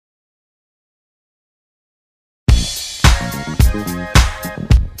Hello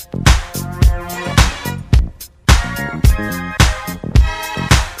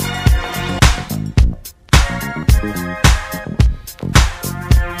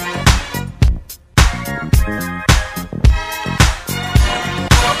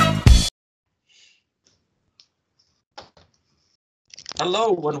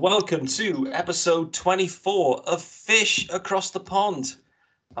and welcome to episode 24 of Fish Across the Pond,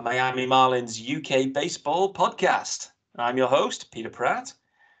 a Miami Marlins UK baseball podcast. I'm your host, Peter Pratt,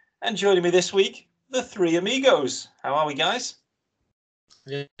 and joining me this week, the three amigos. How are we, guys?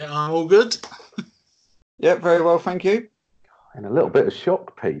 Yeah, I'm all good. Yeah, very well, thank you. In a little bit of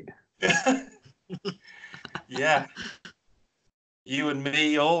shock, Pete. Yeah. You and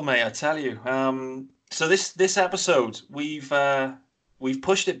me all, mate, I tell you. So this episode, we've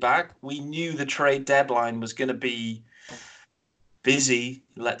pushed it back. We knew the trade deadline was going to be busy,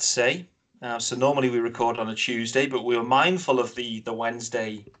 let's say. So normally we record on a Tuesday, but we were mindful of the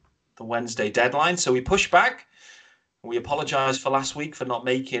Wednesday deadline, so we pushed back. We apologise for last week for not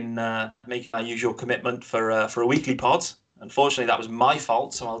making our usual commitment for a weekly pod. Unfortunately, that was my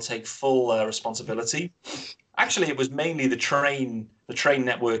fault, so I'll take full responsibility. Actually, it was mainly the train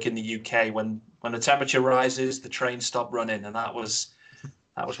network in the UK. When the temperature rises, the trains stop running, and that was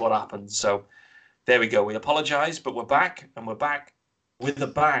what happened. So there we go. We apologise, but we're back, and we're back with a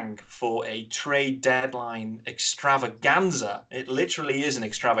bang for a trade deadline extravaganza. It literally is an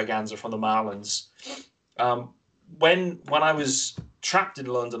extravaganza from the Marlins. When I was trapped in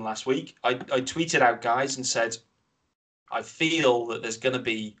London last week, I tweeted out, guys, and said, I feel that there's going to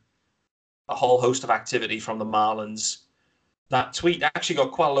be a whole host of activity from the Marlins. That tweet actually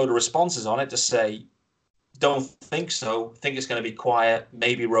got quite a load of responses on it to say, don't think so. Think it's going to be quiet.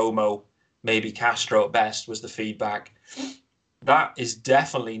 Maybe Romo, maybe Castro at best was the feedback. That is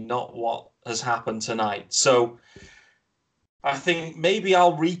definitely not what has happened tonight. So I think maybe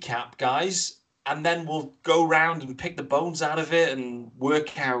I'll recap, guys, and then we'll go round and pick the bones out of it and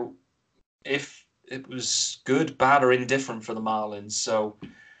work out if it was good, bad, or indifferent for the Marlins. So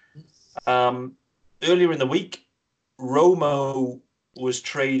earlier in the week, Romo was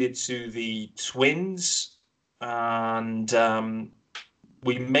traded to the Twins, and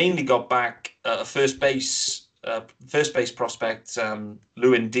we mainly got back first base prospect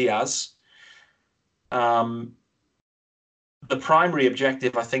Lewin Diaz. The primary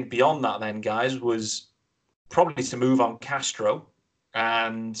objective, I think, beyond that, then, guys, was probably to move on Castro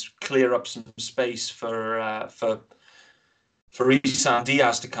and clear up some space for Isan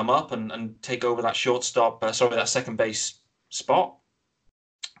Diaz to come up and take over that that second base spot.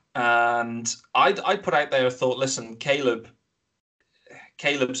 And I put out there, I thought, listen, Caleb's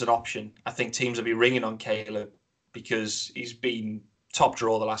an option. I think teams will be ringing on Caleb because he's been top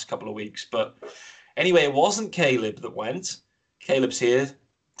draw the last couple of weeks. But anyway, it wasn't Caleb that went. Caleb's here.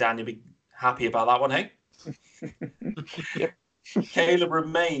 Dan, you'll be happy about that one, hey? Yep. Caleb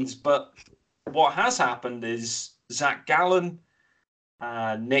remains. But what has happened is Zach Gallen,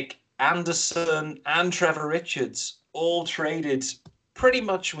 Nick Anderson, and Trevor Richards all traded pretty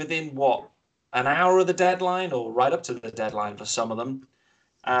much within, an hour of the deadline, or right up to the deadline for some of them.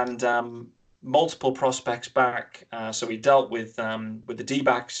 And multiple prospects back. So we dealt with the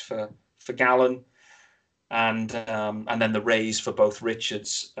D-backs for Gallen, and then the Rays for both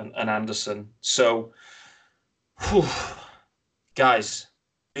Richards and Anderson. So, guys,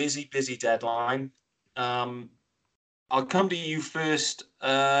 busy deadline. I'll come to you first,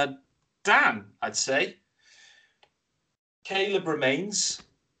 Dan, I'd say. Caleb remains.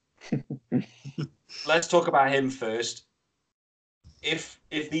 Let's talk about him first. If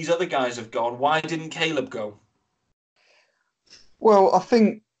these other guys have gone, why didn't Caleb go? Well, I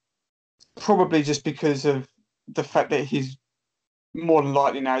think probably just because of the fact that he's more than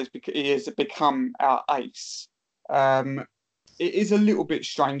likely now he has become our ace. It is a little bit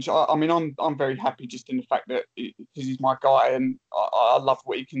strange. I mean, I'm very happy just in the fact that because he's my guy and I love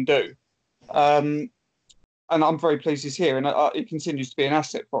what he can do. And I'm very pleased he's here, and it continues to be an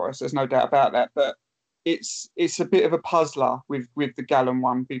asset for us. There's no doubt about that. But it's a bit of a puzzler with the Gallen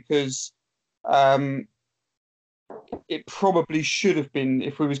one because it probably should have been,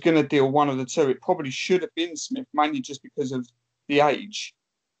 if we was going to deal one of the two, it probably should have been Smith, mainly just because of the age.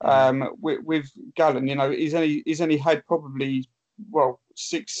 With Gallen, he's only had probably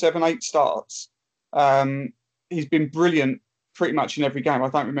 6, 7, 8 starts. He's been brilliant pretty much in every game. I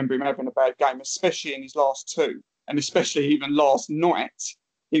don't remember him having a bad game, especially in his last 2, and especially even last night.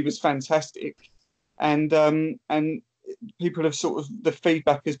 He was fantastic, and people have the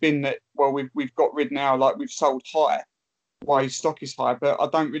feedback has been that we've got rid now, like we've sold high, why his stock is high. But I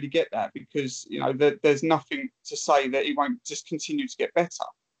don't really get that because there's nothing to say that he won't just continue to get better.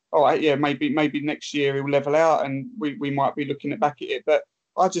 All right, yeah, maybe next year he'll level out and we might be looking back at it. But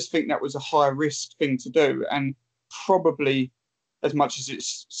I just think that was a high risk thing to do, and probably, as much as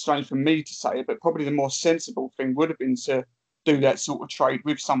it's strange for me to say it, but probably the more sensible thing would have been to do that sort of trade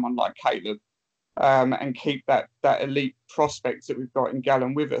with someone like Caleb, and keep that elite prospect that we've got in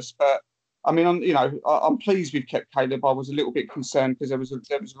Gallen with us. But I mean, I'm pleased we've kept Caleb. I was a little bit concerned because there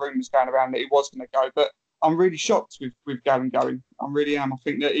was rumours going around that he was going to go, but I'm really shocked with Gallen going. I really am. I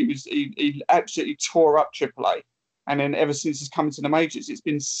think that he absolutely tore up AAA, and then ever since he's come into the majors, it's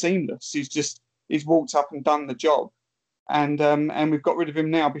been seamless. He's walked up and done the job, and we've got rid of him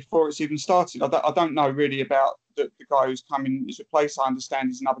now before it's even started. I don't know really about the guy who's coming as replace. I understand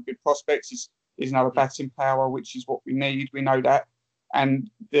he's another good prospect. He's another batting power, which is what we need. We know that.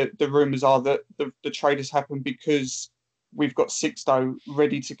 And the rumours are that the trade has happened because we've got Sixto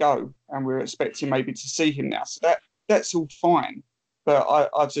ready to go, and we're expecting maybe to see him now. So that's all fine. But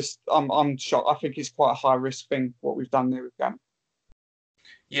I'm shocked. I think it's quite a high risk thing what we've done there with Gallen.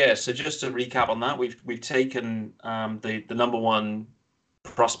 Yeah. So just to recap on that, we've taken the number one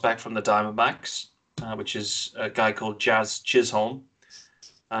prospect from the Diamondbacks, which is a guy called Jazz Chisholm.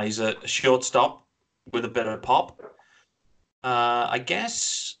 He's a shortstop with a bit of pop. I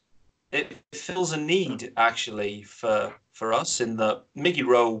guess it fills a need actually for us in that Miggy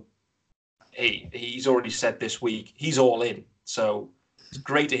Rowe, he's already said this week he's all in. So it's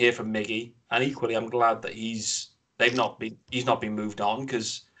great to hear from Miggy, and equally I'm glad that he's not been moved on,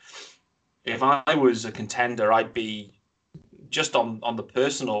 because if I was a contender, I'd be just on the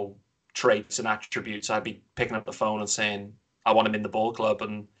personal traits and attributes. I'd be picking up the phone and saying I want him in the ball club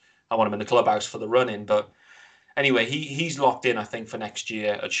and I want him in the clubhouse for the run-in. But anyway, he's locked in, I think, for next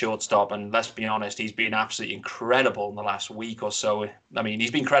year at shortstop. And let's be honest, he's been absolutely incredible in the last week or so. I mean,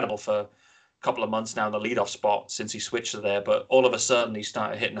 he's been incredible for a couple of months now in the leadoff spot since he switched to there. But all of a sudden, he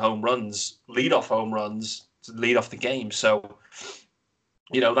started hitting home runs, leadoff home runs to lead off the game. So,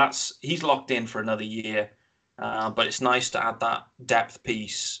 he's locked in for another year. But it's nice to add that depth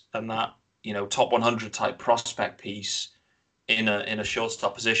piece and that, top 100 type prospect piece in a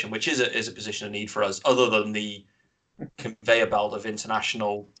shortstop position, which is a position of need for us, other than the conveyor belt of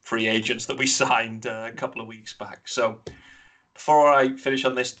international free agents that we signed a couple of weeks back. So before I finish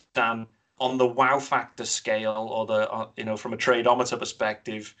on this, Dan, on the wow factor scale, or the from a tradeometer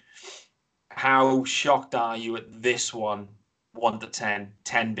perspective, how shocked are you at this one, 1 to 10,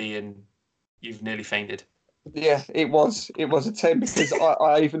 10 being you've nearly fainted? Yeah, it was a 10 because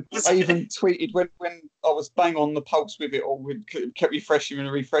I even tweeted when I was bang on the pulse with it, or kept refreshing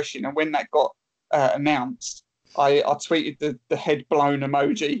and refreshing, and when that got announced, I tweeted the head blown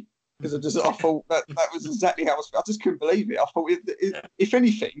emoji because I thought that was exactly how I just couldn't believe it. I thought if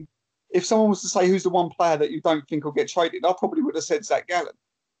anything, if someone was to say who's the one player that you don't think will get traded, I probably would have said Zach Gallen.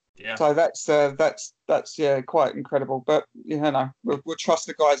 Yeah. So that's quite incredible. But we'll trust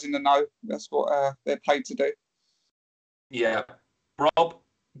the guys in the know. That's what they're paid to do. Yeah, Rob,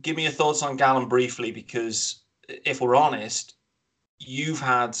 give me your thoughts on Gallen briefly, because if we're honest, you've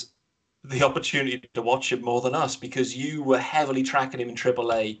had the opportunity to watch him more than us because you were heavily tracking him in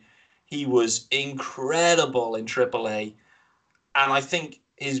AAA. He was incredible in AAA, and I think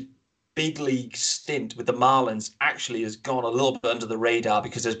his big league stint with the Marlins actually has gone a little bit under the radar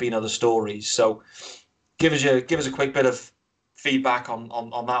because there's been other stories. So give us a quick bit of feedback on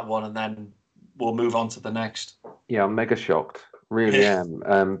that one, and then we'll move on to the next. Yeah, I'm mega shocked. Really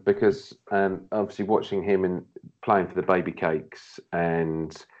am. Because obviously watching him and playing for the Baby Cakes,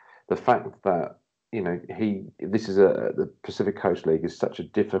 and the fact that this is the Pacific Coast League is such a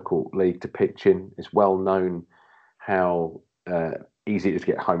difficult league to pitch in. It's well known how easy it is to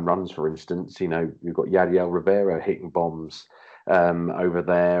get home runs, for instance. You've got Yadiel Rivera hitting bombs over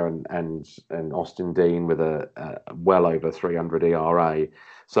there, and Austin Dean with a well over 300 ERA.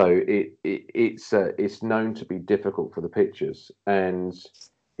 So it's known to be difficult for the pitchers, and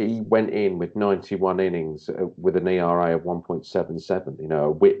he went in with 91 innings with an ERA of 1.77,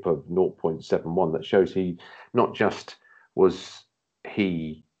 a whip of 0.71. That shows he not just was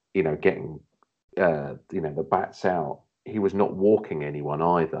getting the bats out, he was not walking anyone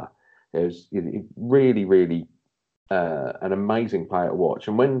either. It was really, really an amazing player to watch.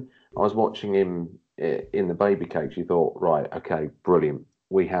 And when I was watching him in the Baby Cakes, you thought, right, okay, brilliant.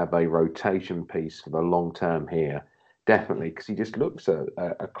 We have a rotation piece for the long term here, definitely, because he just looks a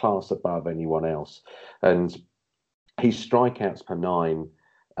class above anyone else. And his strikeouts per 9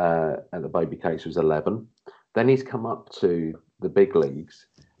 at the Baby Cakes was 11. Then he's come up to the big leagues,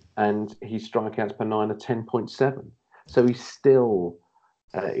 and his strikeouts per 9 are 10.7. So he's still,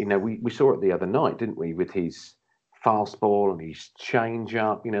 we saw it the other night, didn't we, with his fastball and his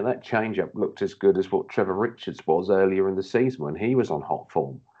change-up. That change-up looked as good as what Trevor Richards was earlier in the season when he was on hot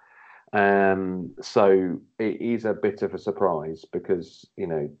form. So it is a bit of a surprise because,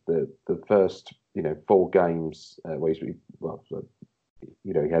 the first, 4 games, he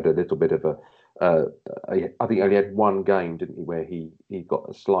had a little bit of I think he only had 1 game, didn't he, where he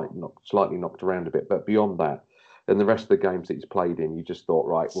got slightly knocked around a bit. But beyond that, then the rest of the games that he's played in, you just thought,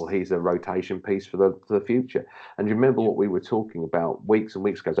 right, well, he's a rotation piece for the future. And you remember what we were talking about weeks and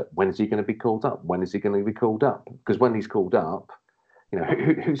weeks ago? When is he going to be called up? When is he going to be called up? Because when he's called up,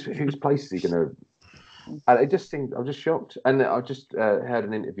 whose place is he going to? And I was just shocked. And I just had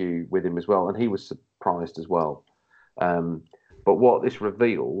an interview with him as well, and he was surprised as well. But what this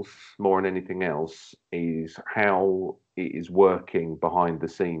reveals more than anything else is how it is working behind the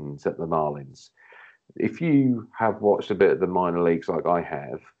scenes at the Marlins. If you have watched a bit of the minor leagues like I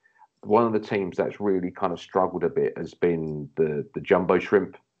have, one of the teams that's really kind of struggled a bit has been the Jumbo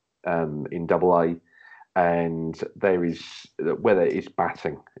Shrimp in AA. And there is, whether it's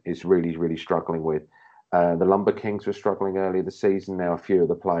batting, is really, really struggling with. The Lumber Kings were struggling earlier this season. Now a few of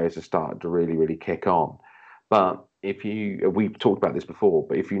the players are starting to really, really kick on. But we've talked about this before,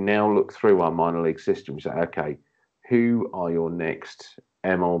 but if you now look through our minor league system, you say, okay, who are your next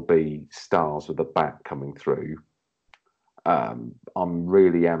MLB stars with a bat coming through? I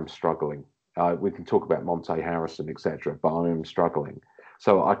really am struggling. We can talk about Monte Harrison, etc., but I am struggling.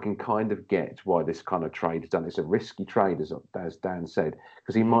 So I can kind of get why this kind of trade is done. It's a risky trade, as Dan said,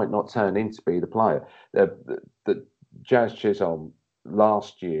 because he might not turn in to be the player. The Jazz Chisholm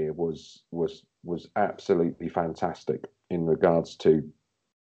last year was absolutely fantastic in regards to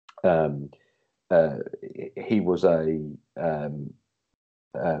he was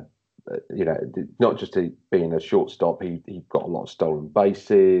not just being a shortstop. He got a lot of stolen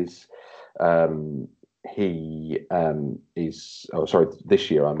bases. He is this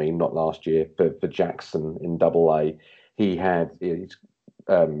year, I mean, not last year, for Jackson in AA. He had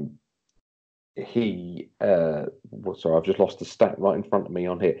I've just lost the stat right in front of me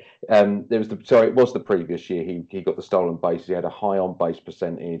on here. It was the previous year. He got the stolen base. He had a high on base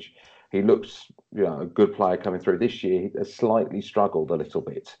percentage. He looks, a good player coming through. This year, he has slightly struggled a little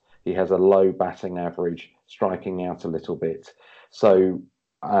bit. He has a low batting average, striking out a little bit. So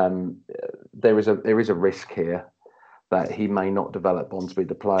there is a risk here that he may not develop on to be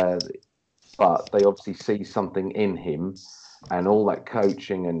the player, but they obviously see something in him. And all that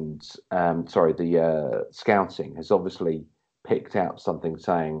coaching and the scouting has obviously picked out something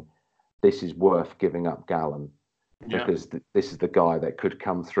saying this is worth giving up Gallen because this is the guy that could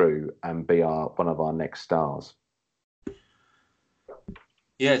come through and be one of our next stars.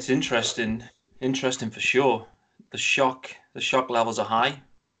 Yeah, it's interesting for sure. The shock levels are high.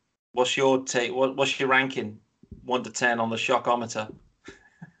 What's your take? What's your ranking, 1 to 10 on the shockometer?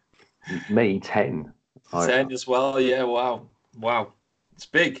 Me, 10. 10 as well. Yeah, wow, it's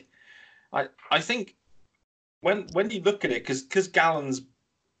big. I think when you look at it, because Gallen's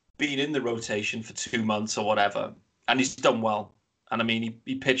been in the rotation for 2 months or whatever, and he's done well. And I mean,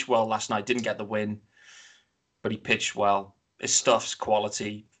 he pitched well last night. Didn't get the win, but he pitched well. His stuff's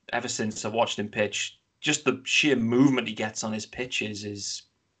quality. Ever since I watched him pitch, just the sheer movement he gets on his pitches is,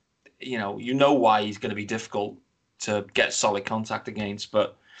 you know why he's going to be difficult to get solid contact against.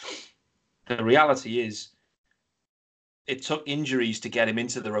 But the reality is, it took injuries to get him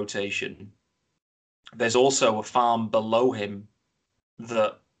into the rotation. There's also a farm below him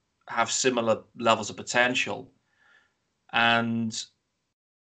that have similar levels of potential. And,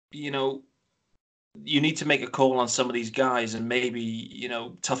 you need to make a call on some of these guys, and maybe,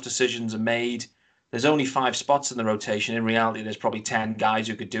 tough decisions are made. There's only 5 spots in the rotation. In reality, there's probably 10 guys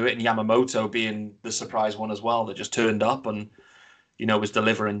who could do it, and Yamamoto being the surprise one as well that just turned up and, was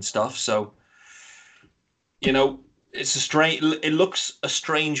delivering stuff. So, it looks a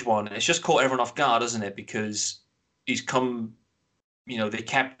strange one. It's just caught everyone off guard, isn't it? Because he's come, they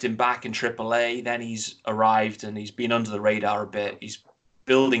kept him back in AAA. Then he's arrived and he's been under the radar a bit. He's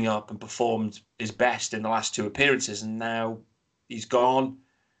building up and performed his best in the last 2 appearances, and now he's gone.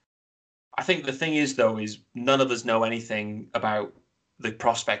 I think the thing is, though, is none of us know anything about the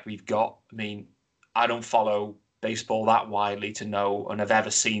prospect we've got. I mean, I don't follow baseball that widely to know, and I've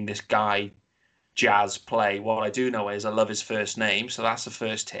ever seen this guy Jazz play. What I do know is I love his first name, so that's the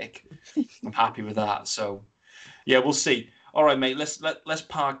first tick. I'm happy with that. So, yeah, we'll see. All right, mate. Let's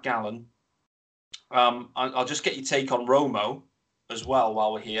park Gallen. I'll just get your take on Romo as well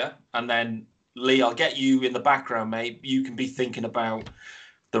while we're here, and then Lee, I'll get you in the background, mate. You can be thinking about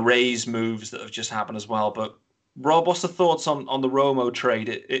the Rays moves that have just happened as well. But Rob, what's the thoughts on the Romo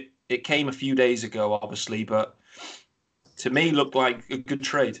trade? It came a few days ago, obviously, but to me looked like a good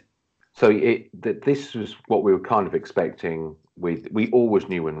trade. So this was what we were kind of expecting. We always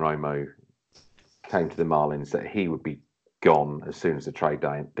knew when Romo came to the Marlins that he would be gone as soon as the trade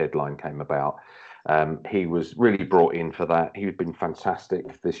deadline came about. He was really brought in for that. He's been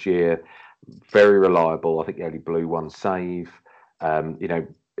fantastic this year, very reliable. I think he only blew one save.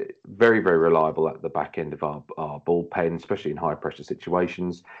 Very, very reliable at the back end of our bullpen, especially in high pressure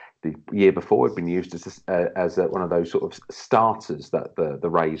situations. The year before, had been used as one of those sort of starters that the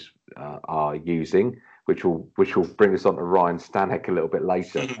Rays are using, which will bring us on to Ryan Stanek a little bit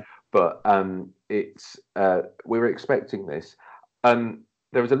later. But we were expecting this.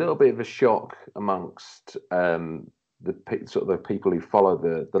 There was a little bit of a shock amongst the people who follow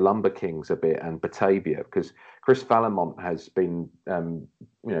the Lumber Kings a bit and Batavia, because Chris Valamont has been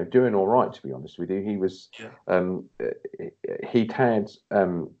doing all right, to be honest with you. He was he'd had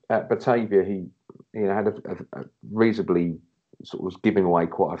at Batavia he had a reasonably sort of was giving away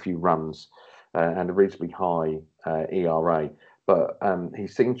quite a few runs and a reasonably high ERA. But he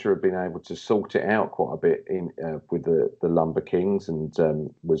seemed to have been able to sort it out quite a bit with the Lumber Kings, and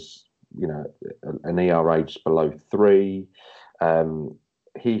was an ERA just below 3.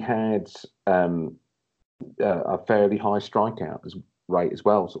 He had a fairly high strikeout rate as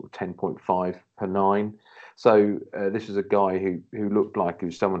well, sort of 10.5 per 9. So this is a guy who looked like he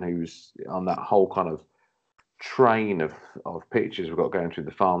was someone who's on that whole kind of train of pitchers we've got going through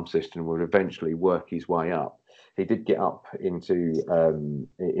the farm system, would eventually work his way up. He did get up into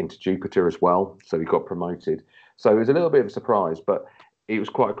Jupiter as well, so he got promoted. So it was a little bit of a surprise, but it was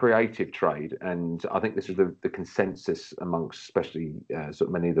quite a creative trade, and I think this is the consensus amongst, especially sort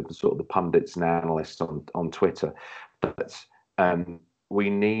of many of the pundits and analysts on Twitter, that we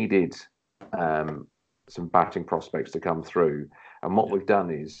needed some batting prospects to come through, and what we've done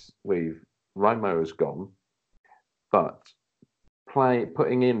is Romo has gone, but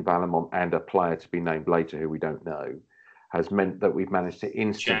putting in Valamont and a player to be named later who we don't know has meant that we've managed to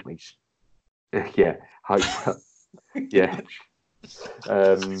instantly, you'd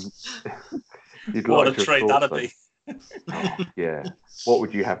what like a trade that'd be. Yeah, what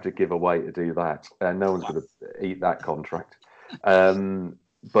would you have to give away to do that? No one's going to eat that contract.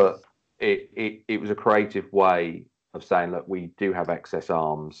 But it was a creative way of saying, look, we do have excess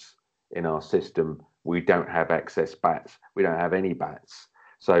arms in our system. We don't have excess bats. We don't have any bats.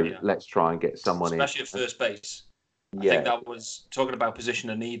 So let's try and get someone especially at first base. I think that was talking about position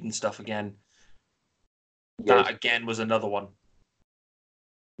of need and stuff again. That again was another one.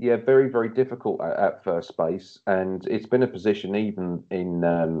 Yeah, very, very difficult at first base, and it's been a position even in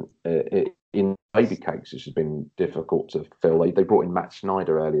Baby Cakes, which has been difficult to fill. They brought in Matt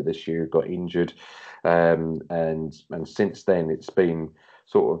Snyder earlier this year, got injured, and since then it's been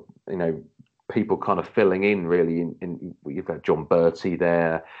sort of people kind of filling in really. You've got John Bertie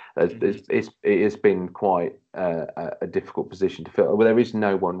there. It has been quite a difficult position to fill. Well, there is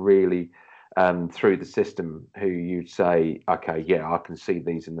no one really through the system who you'd say, okay, I can see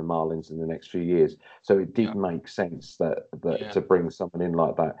these in the Marlins in the next few years. So it did make sense that to bring someone in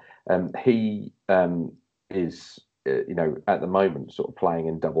like that. He is at the moment sort of playing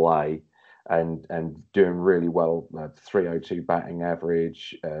in Double-A and doing really well. 302 batting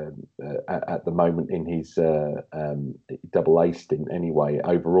average at the moment in his Double-A stint anyway.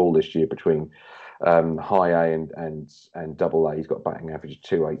 Overall this year between high A and Double-A, he's got a batting average of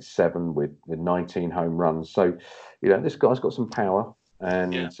 287 with 19 home runs. So this guy's got some power,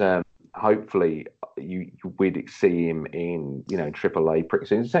 and hopefully we'd see him in Triple-A pretty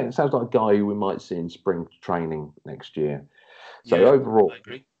soon. It sounds like a guy who we might see in spring training next year. So overall, I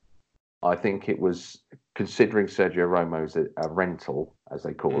agree. I think it was, considering Sergio Romo's a rental, as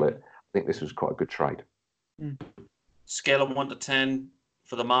they call it, I think this was quite a good trade. Scale of 1 to 10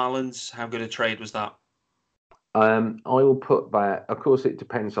 for the Marlins, how good a trade was that? I will put that. Of course, it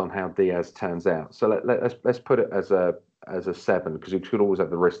depends on how Diaz turns out. So let's put it as a 7, because you could always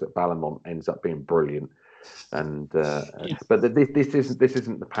have the risk that Valamont ends up being brilliant. And but this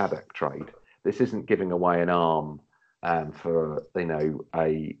isn't the Paddock trade. This isn't giving away an arm for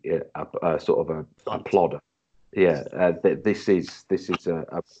a sort of a plodder. This is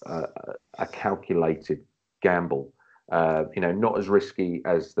a calculated gamble. Not as risky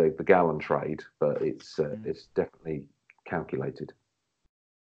as the Gallen trade, but it's definitely calculated.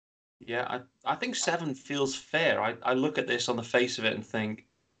 Yeah, I think 7 feels fair. I look at this on the face of it and think,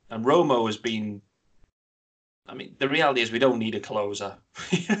 and Romo has been. I mean, the reality is we don't need a closer.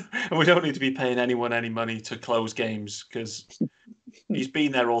 And we don't need to be paying anyone any money to close games, because He's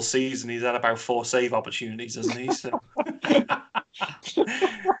been there all season. He's had about 4 save opportunities, hasn't he? So.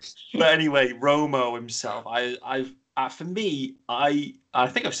 But anyway, Romo himself. For me, I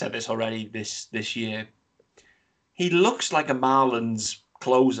think I've said this already this year. He looks like a Marlins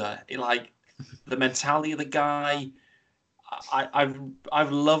closer. Like the mentality of the guy.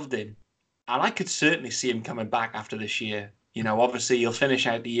 I've loved him, and I could certainly see him coming back after this year. You know, obviously he'll finish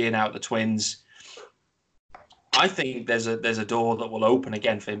out the year now at the Twins. I think there's a door that will open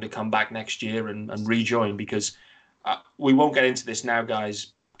again for him to come back next year and rejoin, because we won't get into this now,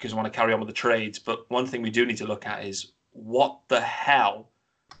 guys, because I want to carry on with the trades. But one thing we do need to look at is what the hell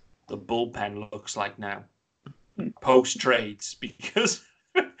the bullpen looks like now post trades, because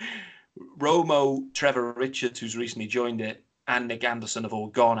Romo, Trevor Richards, who's recently joined it, and Nick Anderson have all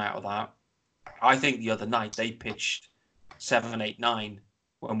gone out of that. I think the other night they pitched 7, 8, 9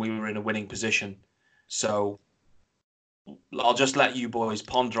 when we were in a winning position. So I'll just let you boys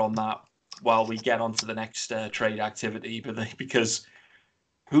ponder on that while we get on to the next trade activity, because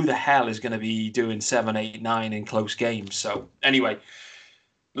who the hell is going to be doing 7, 8, 9 in close games? So anyway,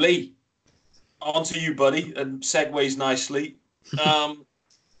 Lee, on to you, buddy, and segues nicely.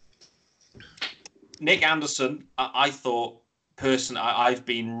 Nick Anderson, I thought personally, I've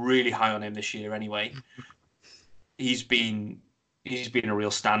been really high on him this year. Anyway, he's been a real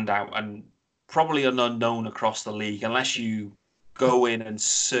standout and probably an unknown across the league, unless you go in and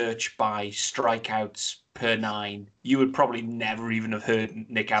search by strikeouts per 9. You would probably never even have heard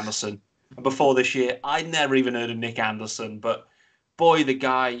Nick Anderson. And before this year, I never even heard of Nick Anderson. But boy, the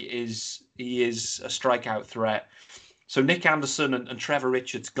guy is a strikeout threat. So Nick Anderson and Trevor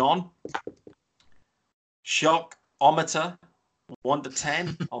Richards gone. Shock-ometer, 1 to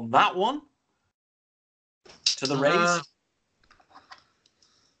 10 on that one to the Rays.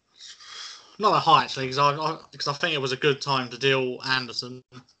 Not that high, actually, because I think it was a good time to deal Anderson.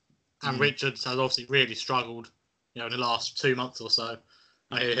 And Richards has obviously really struggled, in the last 2 months or so.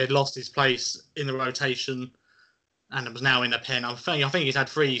 He had lost his place in the rotation and was now in the pen. I think he's had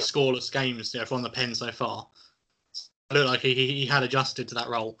 3 scoreless games from the pen so far. It looked like he had adjusted to that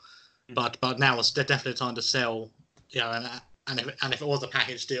role. But now it's definitely time to sell. And if it was a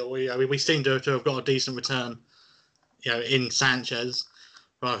package deal, we seem to have got a decent return, in Sanchez,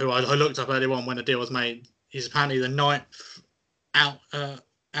 who I looked up earlier on when the deal was made. He's apparently the 9th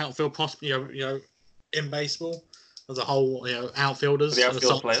outfield prospect, in baseball as a whole, outfielders the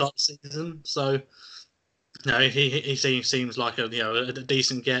outfield start of the season. So, he seems like a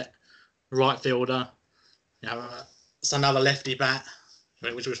decent get, right fielder. It's another lefty bat,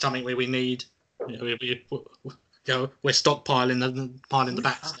 which was something we need. We're stockpiling the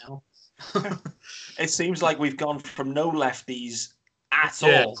bats now. It seems like we've gone from no lefties at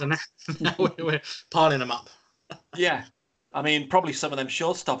all. So now we're piling them up. Yeah. I mean, probably some of them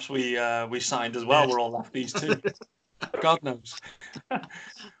shortstops we signed as well were all lefties too. God knows.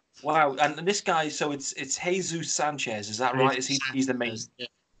 Wow. And this guy, so it's Jesus Sanchez, is that right? He's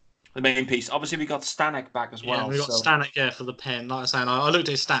the main piece. Obviously, we got Stanek back as well. Yeah, we got Stanek for the pen. Like I was saying, I looked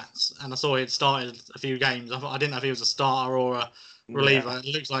at his stats and I saw he had started a few games. I didn't know if he was a starter or a reliever. Yeah. It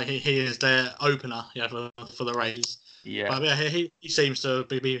looks like he is their opener, for the Rays. Yeah. But he seems to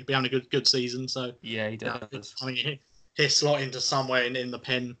be having a good season. So yeah, he does. I mean, he'll slot into somewhere in the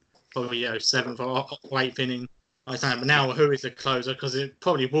pen, probably 7th or 8th inning. Like I say, but now who is the closer? Because it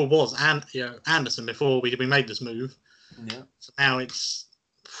probably was Anderson before we made this move. Yeah. So now it's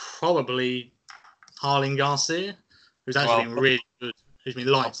probably Harlan Garcia, who's actually been really good. Who's been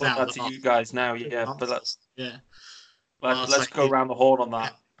lights out. That's to you guys now, but let's go around the horn on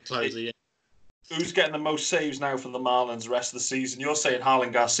that. Closer, Who's getting the most saves now from the Marlins the rest of the season? You're saying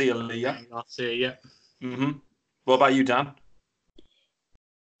Harlan Garcia, Lee, yeah? Garcia, yeah. Mm-hmm. What about you, Dan?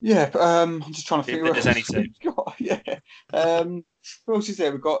 Yeah, I'm just trying to figure out. If there's any saves. Who else is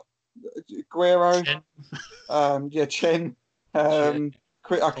there? We've got Guerrero. Chen.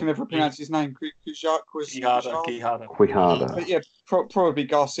 I can never pronounce his name. Quijada. But yeah, probably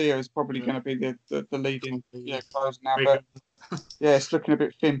Garcia is probably going to be the leading closer now. But yeah, it's looking a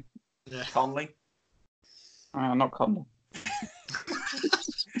bit thin. Yeah. Conley? Not Conley.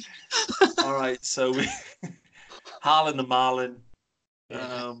 All right, so Harlan the Marlin.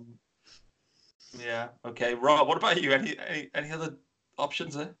 Okay. Rob, what about you? Any other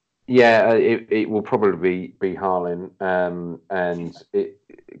options there? Yeah, it will probably be Harlan, and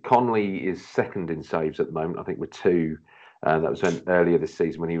Conley is second in saves at the moment. I think with 2. That was earlier this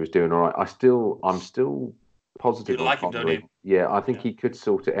season when he was doing all right. I'm still positive on Conley. Yeah, I think he could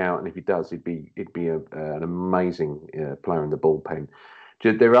sort it out, and if he does, he'd be an amazing player in the bullpen.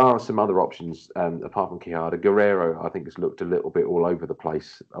 There are some other options apart from Quijada. Guerrero, I think, has looked a little bit all over the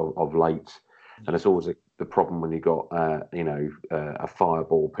place of late, and it's always the problem when you got a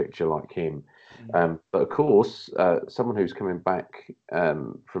fireball pitcher like him. But of course, someone who's coming back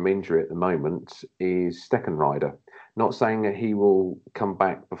from injury at the moment is Steckenrider. Not saying that he will come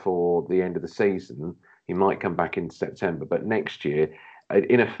back before the end of the season. He might come back in September, but next year,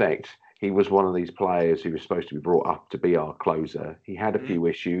 in effect, he was one of these players who was supposed to be brought up to be our closer. He had a few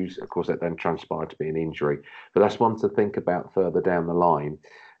issues. Of course, that then transpired to be an injury. But that's one to think about further down the line.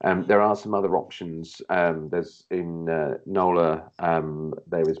 There are some other options. There's in Nola,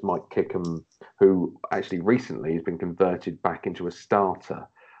 there is Mike Kickham, who actually recently has been converted back into a starter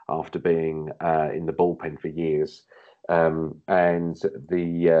after being in the bullpen for years. And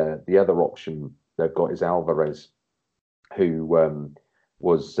the other option they've got is Alvarez, who I'm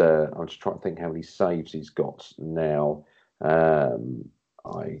just trying to think how many saves he's got now.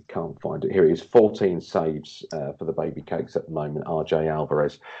 I can't find it. Here he is, 14 saves for the Baby Cakes at the moment, RJ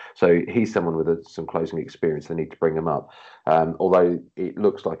Alvarez. So he's someone with some closing experience. They need to bring him up. Although it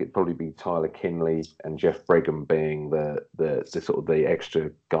looks like it'd probably be Tyler Kinley and Jeff Brigham being the sort of the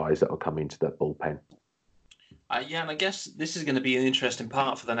extra guys that will come into that bullpen. And I guess this is going to be an interesting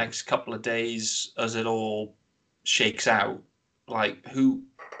part for the next couple of days as it all shakes out. Like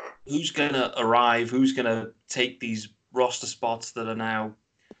who's going to arrive? Who's going to take these roster spots that are now,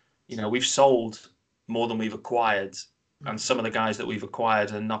 we've sold more than we've acquired, and some of the guys that we've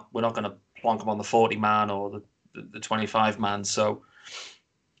acquired we're not going to plonk them on the 40-man or the 25-man. So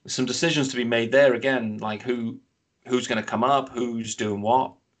there's some decisions to be made there again, like who's going to come up, who's doing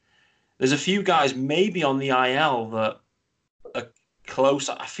what. There's a few guys maybe on the IL that are close.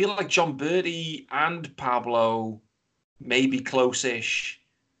 I feel like John Birdie and Pablo may be close-ish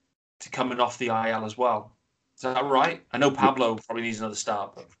to coming off the IL as well. Is that right? I know Pablo probably needs another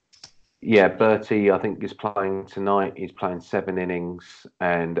start. But... Yeah, Bertie, I think, is playing tonight. He's playing 7 innings,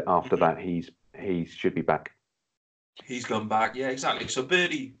 and after that, he should be back. He's gone back. Yeah, exactly. So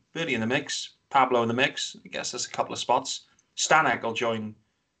Birdie in the mix, Pablo in the mix. I guess there's a couple of spots. Stanek will join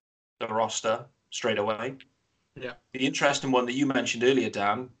the roster straight away. Yeah. The interesting one that you mentioned earlier,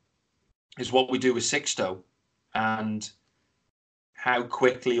 Dan, is what we do with Sixto and how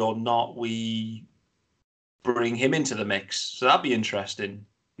quickly or not we bring him into the mix. So that'd be interesting.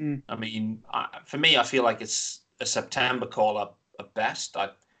 I mean, for me, I feel like it's a September call-up at best.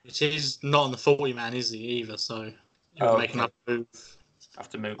 It is not on the 40-man, is he, either? So make another move. Have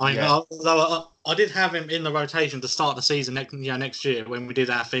to move. Although I did have him in the rotation to start the season next year when we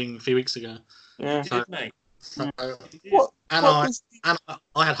did our thing a few weeks ago. Yeah. So, mate.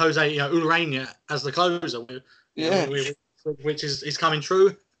 I had Jose Urania as the closer. Which is coming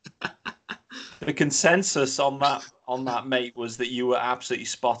true. The consensus on that, mate, was that you were absolutely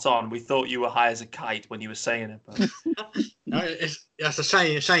spot on. We thought you were high as a kite when you were saying it. But... It's a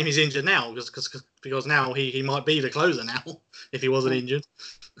shame he's injured now because now he might be the closer now if he wasn't injured.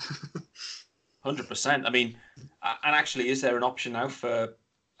 100%. I mean, and actually, is there an option now for?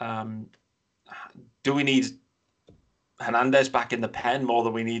 Do we need Hernandez back in the pen more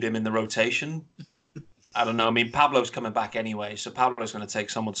than we need him in the rotation? I don't know. I mean, Pablo's coming back anyway, so Pablo's going to take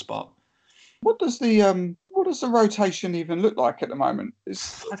someone's spot. What does the rotation even look like at the moment?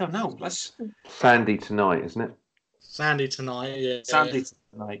 I don't know. Sandy tonight, isn't it? Sandy tonight, yeah. Sandy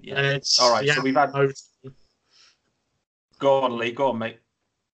tonight, yeah. And it's all right. So we've had. Go on, Lee. Go on, mate.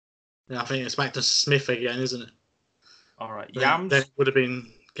 Yeah, I think it's back to Smith again, isn't it? All right. Then it would have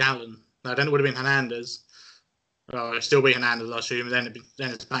been Gallen. No, then it would have been Hernandez. Well, it'd still be Hernandez, I assume. Then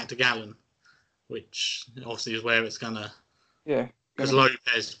it's back to Gallen, which obviously is where it's gonna. Yeah. Because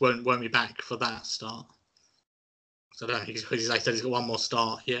Lopez won't be back for that start. So I don't think they said he's got one more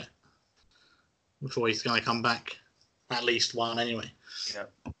start yet before he's going to come back. At least one anyway. Yeah.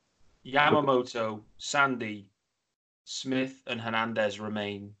 Yamamoto, Sandy, Smith, and Hernandez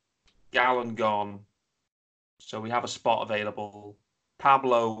remain. Gallen gone. So we have a spot available.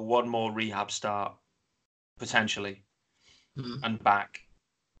 Pablo, one more rehab start, potentially, and back.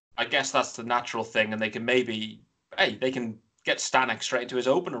 I guess that's the natural thing, and they can they can get Stanek straight into his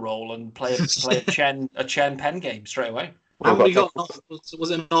opener role and play a Chen Pen game straight away. Haven't we got? Was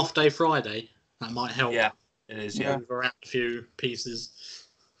it an off day Friday? That might help. Yeah, it is. Yeah, move around a few pieces.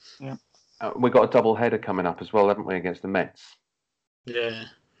 Yeah, we've got a double header coming up as well, haven't we, against the Mets? Yeah,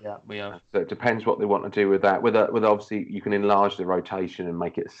 we have. So it depends what they want to do with that. With obviously, you can enlarge the rotation and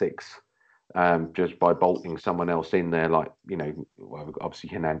make it 6. Just by bolting someone else in there, like obviously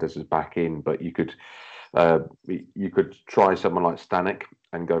Hernandez is back in, but you could try someone like Stanek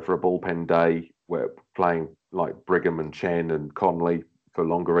and go for a bullpen day where playing like Brigham and Chen and Conley for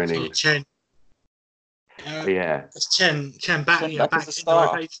longer innings. Chen. Yeah. It's Chen back, Chen you know, back back as a in the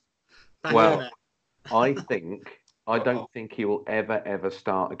starter. rotation. Back Well, in there. I don't think he will ever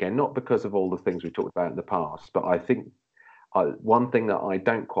start again. Not because of all the things we talked about in the past, but I think one thing that I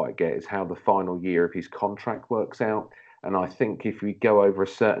don't quite get is how the final year of his contract works out. And I think if we go over a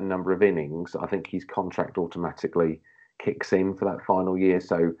certain number of innings, I think his contract automatically kicks in for that final year.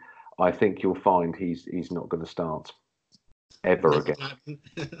 So I think you'll find he's not going to start ever again.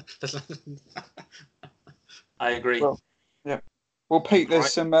 I agree. Well, yeah. Well, Pete,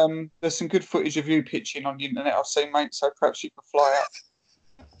 there's Right. some good footage of you pitching on the internet I've seen, mate. So perhaps you could fly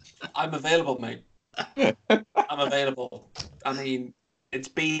out. I'm available, mate. I'm available. I mean, it's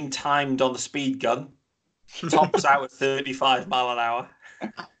been timed on the speed gun. Tops out at 35 mile an hour.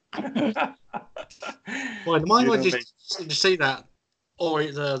 Well, in my mind, did you see that? Or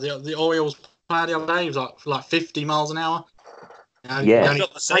the Orioles player the other day was like 50 miles an hour. Yeah. He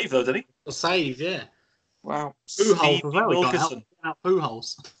got the save though, didn't he? The save, yeah. Wow. Pujols as well. Wilkerson.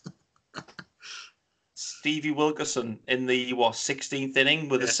 Pujols. Stevie Wilkerson in the 16th inning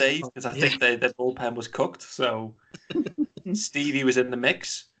with a save because I think their bullpen was cooked. So Stevie was in the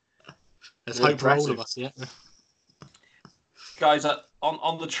mix. There's hope for all of us, yeah. Guys,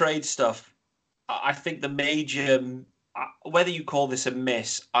 on the trade stuff, I think the major, whether you call this a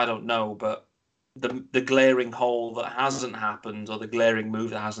miss, I don't know, but the glaring hole that hasn't happened or the glaring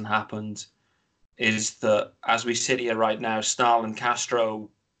move that hasn't happened is that as we sit here right now, Starlin Castro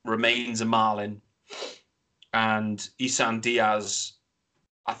remains a Marlin, and Isan Diaz,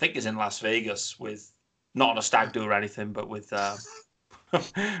 I think, is in Las Vegas with not on a stag do or anything, but with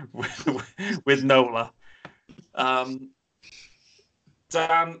with Nola.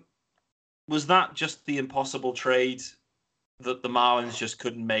 Dan, was that just the impossible trade that the Marlins just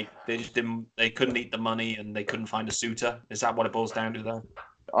couldn't make? They just didn't. They couldn't eat the money, and they couldn't find a suitor. Is that what it boils down to, there?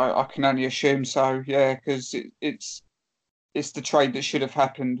 I can only assume so. Yeah, because it's the trade that should have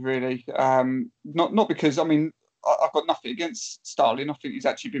happened, really. Not because I've got nothing against Starlin. I think he's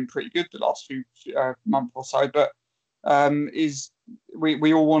actually been pretty good the last few month or so. But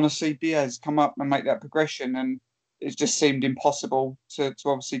we all want to see Diaz come up and make that progression, and it just seemed impossible to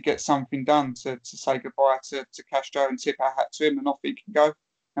obviously get something done to say goodbye to Castro and tip our hat to him, and off he can go,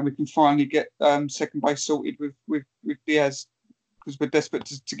 and we can finally get second base sorted with Diaz because we're desperate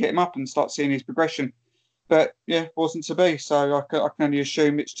to get him up and start seeing his progression. But yeah, it wasn't to be. So I can only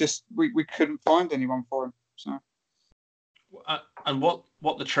assume it's just we couldn't find anyone for him. So. And what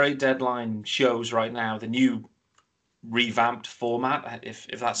the trade deadline shows right now, the new revamped format, if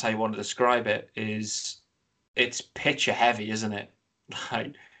that's how you want to describe it, is it's pitcher heavy, isn't it?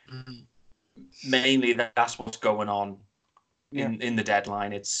 Like mainly that's what's going on in the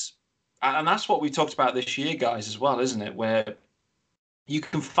deadline. And that's what we talked about this year, guys, as well, isn't it? Where you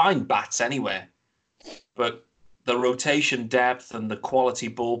can find bats anywhere, but the rotation depth and the quality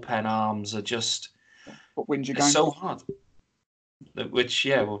bullpen arms are just what wins your game? So hard. Which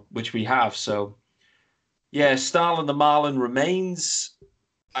we have. So yeah, Starlin the Marlin remains.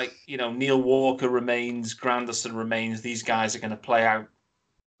 Neil Walker remains, Granderson remains. These guys are going to play out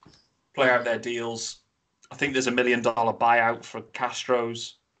their deals. I think there's $1 million buyout for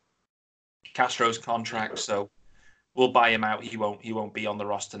Castro's contract, so we'll buy him out. He won't be on the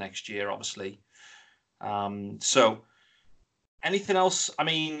roster next year, obviously. So anything else? I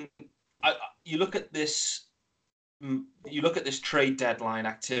mean, you look at this trade deadline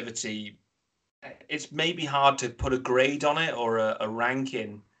activity. It's maybe hard to put a grade on it or a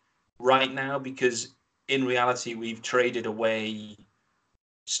ranking right now because in reality we've traded away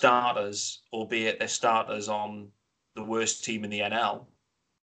starters, albeit they're starters on the worst team in the NL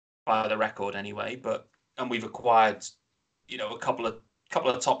by the record anyway. And we've acquired, a couple of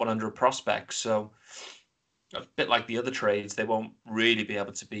top 100 prospects. So a bit like the other trades, they won't really be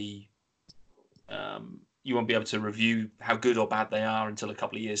able to be. You won't be able to review how good or bad they are until a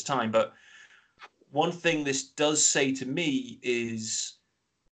couple of years' time. But one thing this does say to me is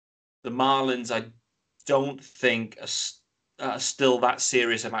the Marlins, I don't think are still that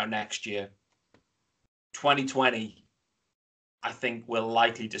serious about next year. 2020, I think we're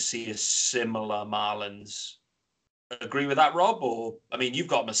likely to see a similar Marlins. Agree with that, Rob? Or I mean, you've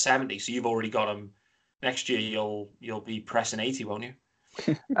got them at 70, so you've already got them. Next year, you'll be pressing 80, won't you?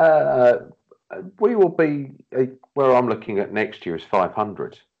 We will be where I'm looking at next year is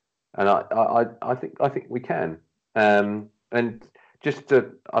 500, and I think we can. And I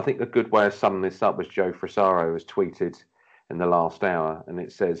think a good way of summing this up was Joe Frisaro has tweeted in the last hour, and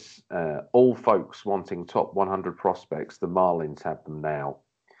it says, "All folks wanting top 100 prospects, the Marlins have them now."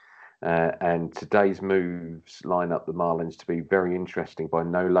 And today's moves line up the Marlins to be very interesting by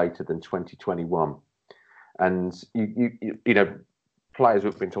no later than 2021. And you know, players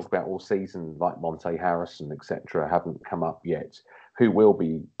we've been talking about all season, like Monte Harrison, etc., haven't come up yet. Who will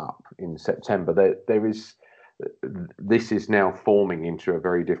be up in September? This is now forming into a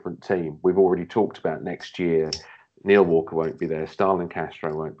very different team. We've already talked about next year. Neil Walker won't be there. Starlin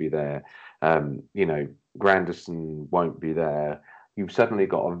Castro won't be there. You know, Granderson won't be there. You've suddenly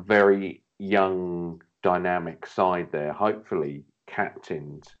got a very young, dynamic side there, hopefully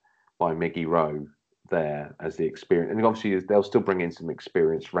captained by Miggy Rowe there as the experience. And obviously, they'll still bring in some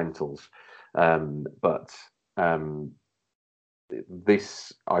experienced rentals. But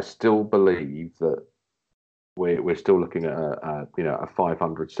this, I still believe that we're still looking at a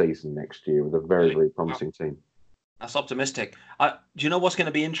 500 season next year with a very, very promising team. That's optimistic. Do you know what's going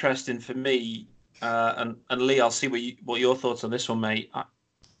to be interesting for me? And Lee, I'll see what your thoughts on this one, mate.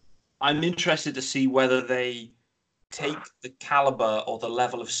 I'm interested to see whether they take the caliber or the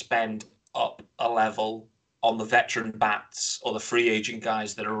level of spend up a level on the veteran bats or the free agent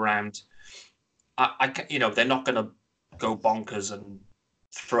guys that are around. They're not going to go bonkers and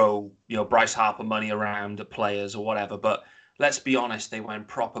throw Bryce Harper money around at players or whatever. But let's be honest, they went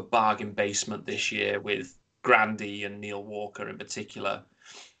proper bargain basement this year with Grandy and Neil Walker in particular.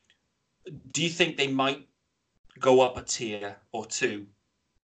 Do you think they might go up a tier or two,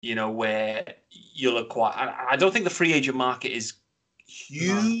 where you'll acquire? I don't think the free agent market is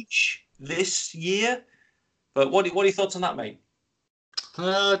huge this year, but what are your thoughts on that, mate?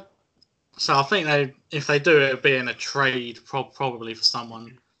 So I think if they do it, it'll be in a trade probably for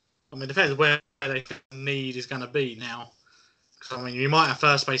someone. I mean, it depends where they need is going to be now. Because, I mean, you might have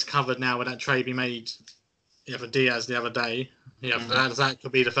first base covered now with that trade we made for Diaz the other day. That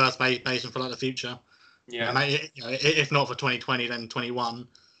could be the first baseman for like the future. Yeah. If not for 2020, then 21.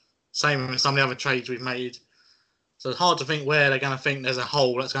 Same with some of the other trades we've made. So it's hard to think where they're going to think there's a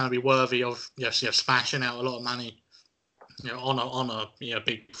hole that's going to be worthy of smashing out a lot of money, on a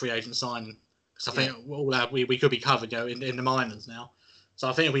big free agent signing. Because I think we could be covered, in the minors now. So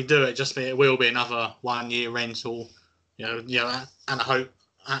I think if we do it, it will be another 1 year rental, and I hope,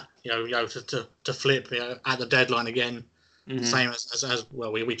 to flip, at the deadline again. Mm-hmm. Same as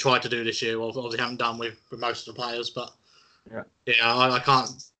well we tried to do this year. Well, obviously haven't done with most of the players, but I can't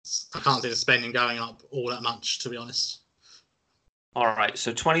see the spending going up all that much, to be honest. All right,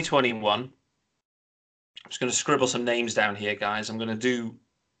 so 2021. I'm just going to scribble some names down here, guys. I'm going to do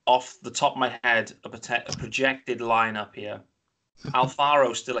off the top of my head a projected lineup here.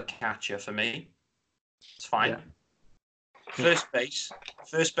 Alfaro's still a catcher for me. It's fine. Yeah. First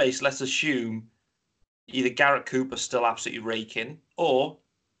base. Let's assume either Garrett Cooper's still absolutely raking, or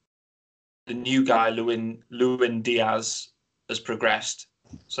the new guy Lewin Diaz has progressed.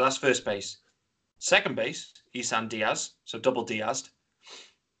 So that's first base. Second base, Isan Diaz, so double Diaz'd.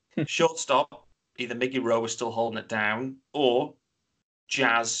 Shortstop, either Miggy Rowe is still holding it down, or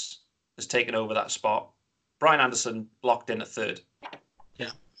Jazz has taken over that spot. Brian Anderson locked in at third.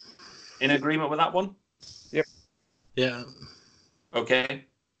 Yeah. In agreement with that one? Yep. Yeah. Okay.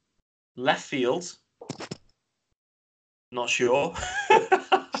 Left field. Not sure.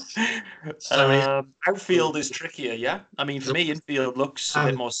 Outfield is trickier, yeah? I mean, for me, infield looks a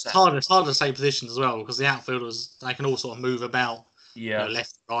bit more set. It's hard to say positions as well, because the outfielders, they can all sort of move about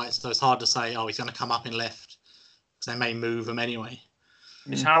left, right, so it's hard to say, he's going to come up in left, because they may move him anyway.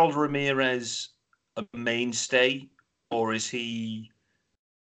 Is Harold Ramirez a mainstay, or is he...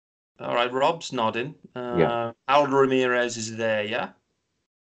 All right, Rob's nodding. Harold Ramirez is there, yeah?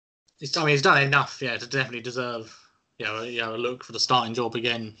 He's done enough, to definitely deserve... a look for the starting job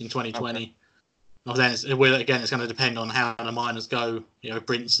again in 2020. Okay. Then it's going to depend on how the minors go.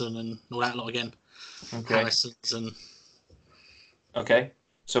 Brinson and all that lot again. Okay. Harrison's and... Okay.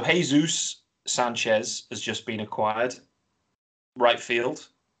 So Jesus Sanchez has just been acquired. Right field.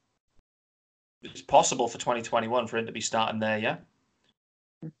 It's possible for 2021 for him to be starting there, yeah?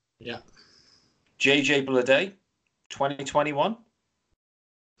 Yeah. JJ Bleday, 2021.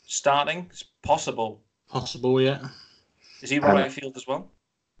 Starting. It's possible. Possible, yeah. Is he right field as well?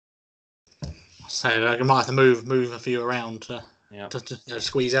 So I might have to move a few around to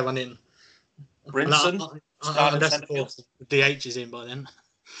squeeze everyone in. Brinson, unless of course the DH is in by then.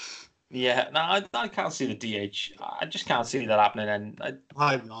 Yeah, no, I can't see the DH. I just can't see that happening. And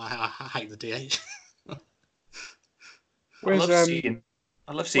I hate the DH.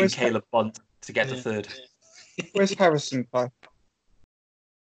 I love seeing Caleb Bunt to get to third. Where's Harrison play?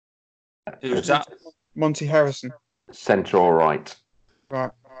 Who's that? Monty Harrison. Centre or right.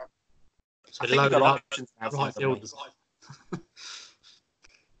 Right. I think we've got options now. Right fielders.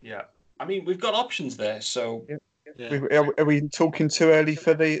 Yeah. I mean, we've got options there. So Yeah. Are we talking too early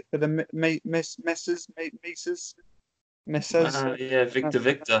for the Messers? yeah, Victor.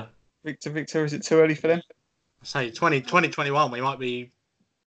 Victor, is it too early for them? Say 2021, we might be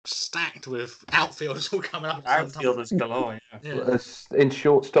stacked with outfielders all coming up. Outfielders galore. Yeah. In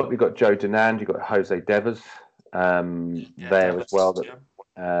shortstop, you've got Joe Denand, you've got Jose Devers there Devers, as well.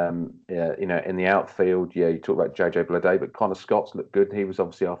 Yeah, you know, in the outfield, you talk about JJ Bleday, but Connor Scott's looked good. He was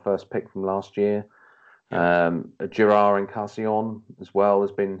obviously our first pick from last year. Girard Encarnacion as well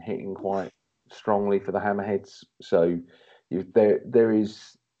has been hitting quite strongly for the Hammerheads. So there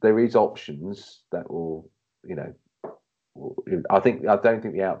is options that will, you know, I don't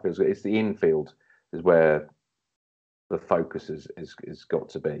think the outfield, it's the infield is where the focus is got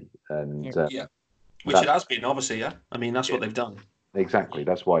to be. And which it has been, obviously. Yeah, I mean that's what they've done. Exactly.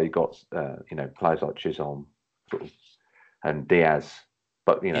 That's why you got you know, players like Chisholm sort of, and Diaz,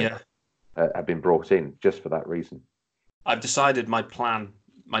 but you know, have been brought in just for that reason. I've decided my plan,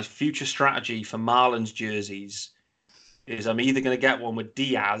 my future strategy for Marlins jerseys is I'm either going to get one with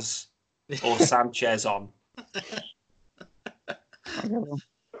Diaz or Sanchez on.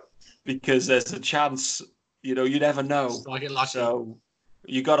 Because there's a chance, you know, you never know. So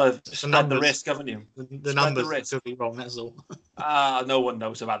you got to spread the risk, haven't you? The numbers could be wrong, that's all. No one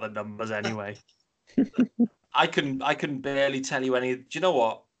knows about the numbers anyway. I can barely tell you any. Do you know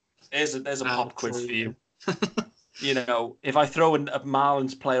what? There's a pop quiz for you. You know, if I throw a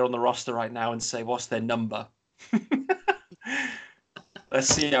Marlins player on the roster right now and say what's their number, let's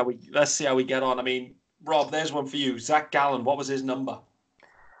see how we get on. I mean, Rob, there's one for you. Zach Gallen, what was his number?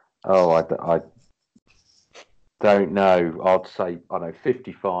 Oh, I don't know. I'd say, I don't know,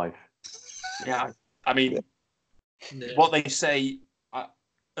 55. Yeah, I mean, what they say,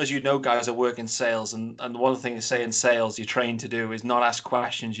 as you know, guys, I work in sales, and one thing they say in sales, you're trained to do is not ask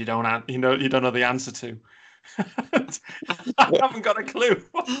questions you don't know the answer to. I haven't got a clue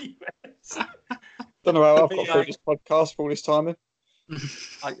what he is. Don't know how I've got through this podcast for all this time.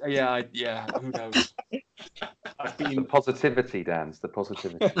 Yeah. Who knows? I've been positivity, Dan. The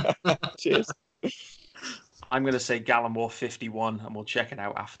positivity. Cheers. I'm going to say Gallen wore 51, and we'll check it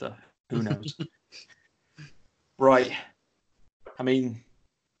out after. Who knows? Right. I mean,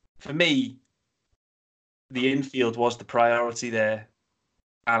 for me, the infield was the priority there,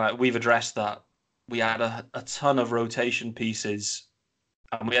 and we've addressed that. We had a ton of rotation pieces,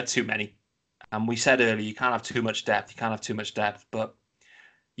 and we had too many. And we said earlier, you can't have too much depth. You can't have too much depth, but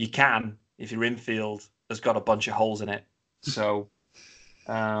you can if your infield has got a bunch of holes in it. So,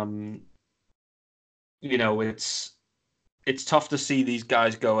 you know, it's tough to see these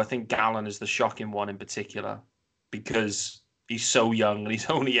guys go. I think Gallen is the shocking one in particular because he's so young and he's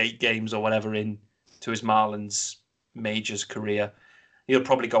only 8 games or whatever in to his Marlins majors career. He'll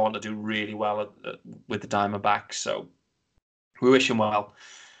probably go on to do really well with the Diamondbacks. So we wish him well.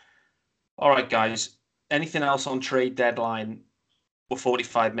 All right, guys. Anything else on trade deadline? We're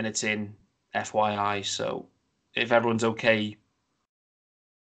 45 minutes in, FYI. So if everyone's okay,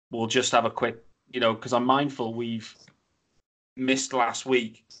 we'll just have a quick, you know, because I'm mindful we've missed last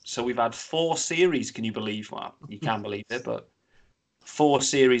week. So we've had 4 series. Can you believe? Well, you can't believe it, but 4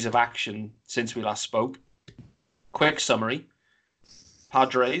 series of action since we last spoke. Quick summary.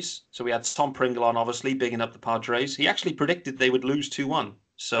 Padres. So we had Tom Pringle on, obviously, bigging up the Padres. He actually predicted they would lose 2-1.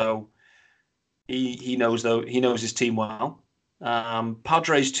 So he knows his team well.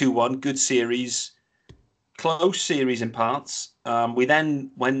 Padres 2-1, good series, close series in parts. We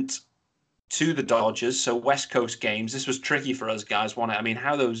then went to the Dodgers, so West Coast games. This was tricky for us guys. I mean,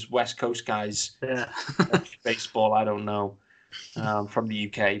 how those West Coast guys baseball, I don't know, from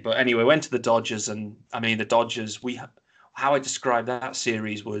the UK. But anyway, went to the Dodgers, and I mean, the Dodgers, how I described that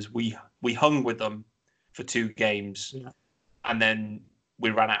series was we hung with them for 2 games, and then we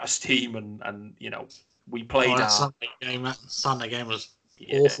ran out of steam, and you know, we played that Sunday game was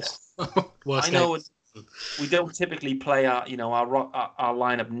awful. I know we don't typically play our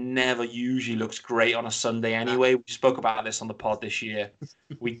lineup never usually looks great on a Sunday anyway. We spoke about this on the pod this year.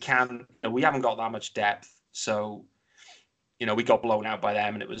 We haven't got that much depth, so you know, we got blown out by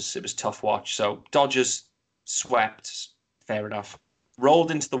them, and it was tough watch. So Dodgers swept, fair enough.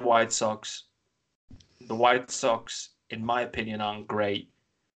 Rolled into the White Sox. The White Sox, in my opinion, aren't great.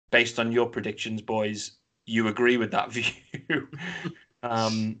 Based on your predictions, boys, you agree with that view.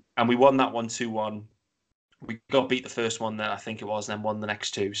 And we won that one 2-1. We got beat the first one, then I think it was, and then won the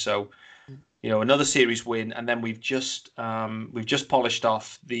next 2. So, you know, another series win, and then we've just polished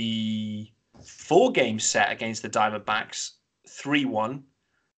off the 4-game set against the Diamondbacks, 3-1.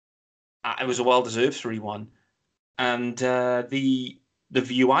 It was a well-deserved 3-1, and the the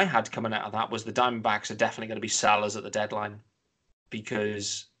view I had coming out of that was the Diamondbacks are definitely going to be sellers at the deadline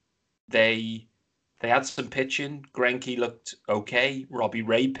because they had some pitching. Greinke looked okay. Robbie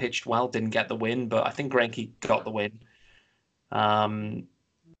Ray pitched well, didn't get the win, but I think Greinke got the win.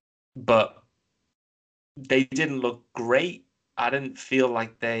 But they didn't look great. I didn't feel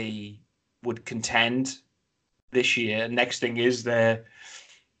like they would contend this year. Next thing is they're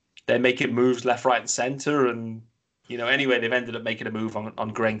making moves left, right, and center, and anyway, they've ended up making a move on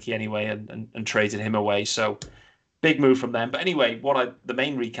Greinke anyway, and traded him away. So big move from them. But anyway, the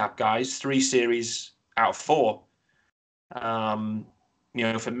main recap, guys: 3 series out of 4. For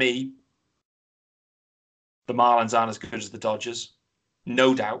me, the Marlins aren't as good as the Dodgers,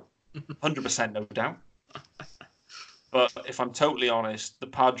 no doubt, 100% no doubt. But if I'm totally honest, the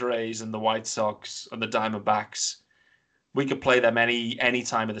Padres and the White Sox and the Diamondbacks, we could play them any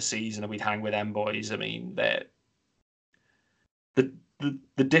time of the season and we'd hang with them boys. I mean,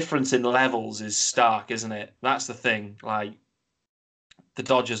 the difference in levels is stark, isn't it? That's the thing. Like, the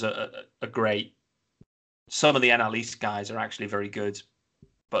Dodgers are great. Some of the NL East guys are actually very good,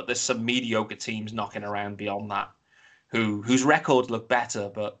 but there's some mediocre teams knocking around beyond that whose records look better,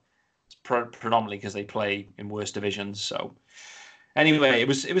 but it's predominantly because they play in worse divisions. So anyway, it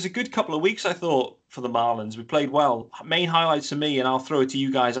was a good couple of weeks, I thought, for the Marlins. We played well. Main highlights for me, and I'll throw it to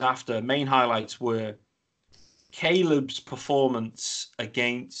you guys after. Main highlights were Caleb's performance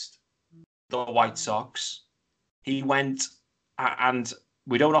against the White Sox. He went, and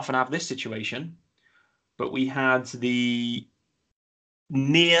we don't often have this situation, but we had the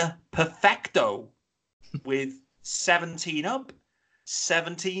near perfecto with 17 up,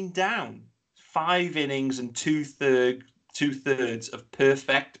 17 down, 5 innings and two-thirds of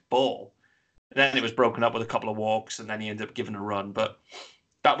perfect ball. Then it was broken up with a couple of walks, and then he ended up giving a run. But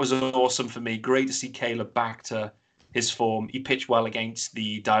that was awesome for me. Great to see Caleb back to his form. He pitched well against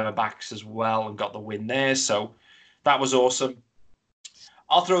the Diamondbacks as well and got the win there. So that was awesome.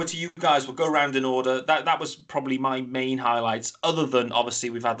 I'll throw it to you guys. We'll go around in order. That was probably my main highlights, other than obviously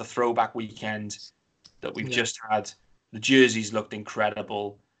we've had the throwback weekend that we've just had. The jerseys looked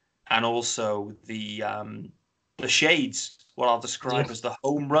incredible. And also the shades, what I'll describe as the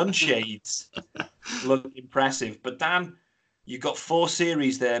home run shades, look impressive. But Dan, you've got 4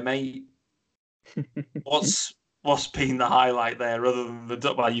 series there, mate. What's been the highlight there, other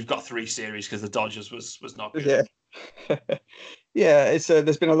than well, you've got 3 series because the Dodgers was not good. Yeah. Yeah, it's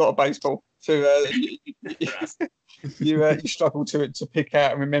there's been a lot of baseball, so you struggle to pick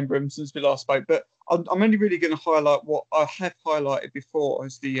out and remember them since we last spoke. But I'm only really going to highlight what I have highlighted before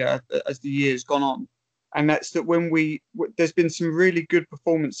as the years gone on, and that's that when there's been some really good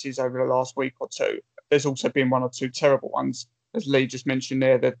performances over the last week or two. There's also been 1 or 2 terrible ones, as Lee just mentioned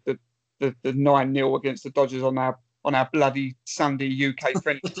there. The 9-0 against the Dodgers on our bloody Sunday UK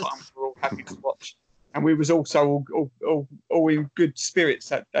friendly time. We're all happy to watch. And we was also all in good spirits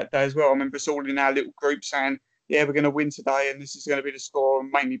that day as well. I remember us all in our little group saying, yeah, we're going to win today and this is going to be the score,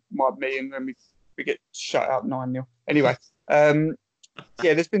 and mainly me, and then we get shut out 9-0. Anyway,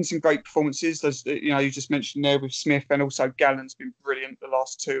 there's been some great performances. There's, you just mentioned there with Smith, and also Gallen's been brilliant the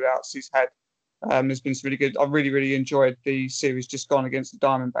last 2 outs he's had. There's been some really good. I really, really enjoyed the series just gone against the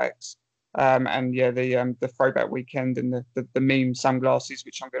Diamondbacks. The throwback weekend and the meme sunglasses,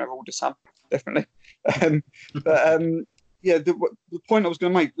 which I'm going to order some, definitely. The point I was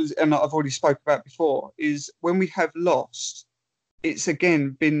going to make was, and I've already spoke about before, is when we have lost, it's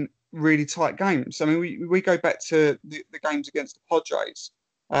again been really tight games. I mean, we go back to the games against the Padres,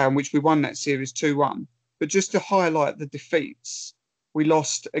 which we won that series 2-1. But just to highlight the defeats, we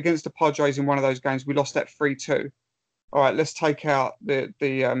lost against the Padres in one of those games. We lost that 3-2. All right, let's take out the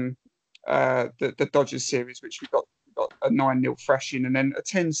Dodgers series, which we got a 9-0 thrashing, and then a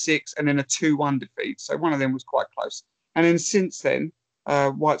 10-6, and then a 2-1 defeat. So one of them was quite close. And then since then,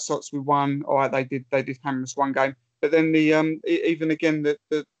 White Sox we won. All right, they did hammer us 1 game, but then even again the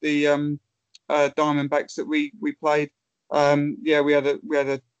Diamondbacks that we played, we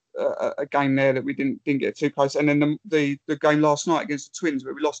had a game there that we didn't get too close, and then the game last night against the Twins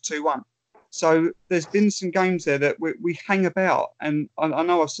where we lost 2-1. So there's been some games there that we hang about, and I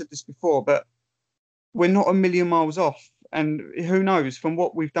know I've said this before, but we're not a million miles off. And who knows, from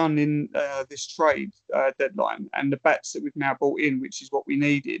what we've done in this trade deadline and the bats that we've now brought in, which is what we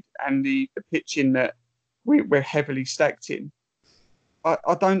needed, and the pitching that we're heavily stacked in,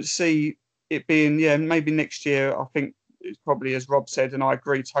 I don't see it being, maybe next year. I think it's probably, as Rob said, and I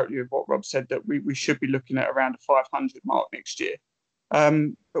agree totally with what Rob said, that we should be looking at around the 500 mark next year.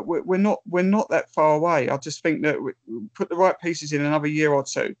 But we're not that far away. I just think that we put the right pieces in another year or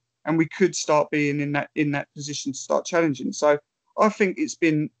two, and we could start being in that position to start challenging. So I think it's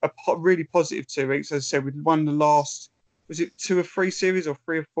been a really positive 2 weeks. As I said, we won the last, was it 2 or 3 series or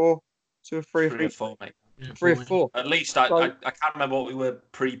 3 or 4? 2 or 3, I Three or think. four, mate. Yeah, 3 or 4. At least So- I can't remember what we were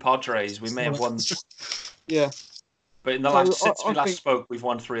pre-Padres. We may have won, Yeah. but in the So last since we I last think- spoke, we've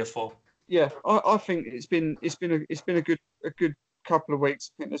won 3 or 4. Yeah, I think it's been a good couple of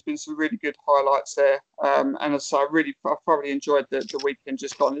weeks. I think there's been some really good highlights there, and so I thoroughly enjoyed the weekend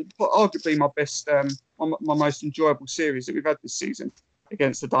just gone. Arguably my best, my most enjoyable series that we've had this season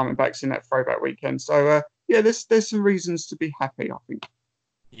against the Diamondbacks in that throwback weekend. So yeah, there's some reasons to be happy, I think.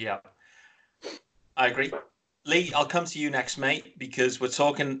 Yeah, I agree. Lee, I'll come to you next, mate, because we're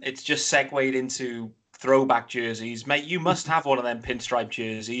talking. It's just segued into throwback jerseys, mate. You must have one of them pinstripe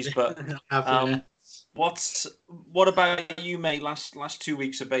jerseys, but what about you, mate? Last 2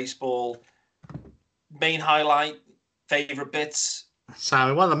 weeks of baseball, main highlight, favorite bits.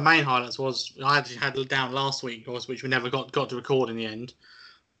 So one of the main highlights was I actually had it down last week, which we never got to record in the end,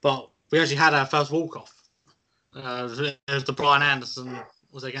 but we actually had our first walk off. It was the Brian Anderson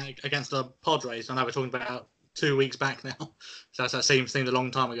was against the Padres. I know we're talking about 2 weeks back now, so that seems a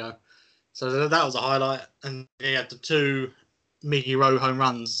long time ago. So that was a highlight, and he had the 2 Miggy Rowe home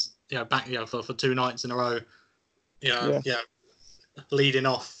runs, back for 2 nights in a row. Leading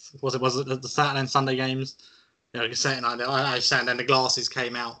off was it the Saturday and Sunday games? Saturday night I sat and the glasses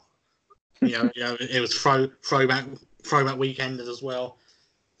came out. It was throwback weekend as well.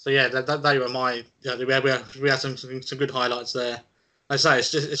 So yeah, they were my. We had some good highlights there. Like I say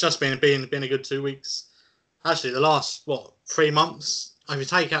it's just been a good 2 weeks. Actually, the last 3 months. If you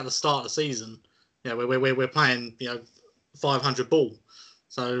take out the start of the season, we're playing 500 ball.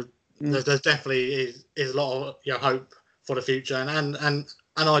 So there's definitely is a lot of hope for the future, and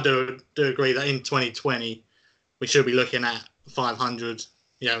I do agree that in 2020 we should be looking at 500.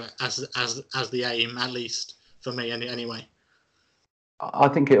 As the aim, at least for me anyway. I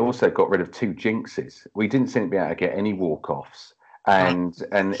think it also got rid of 2 jinxes. We didn't seem to be able to get any walk-offs, and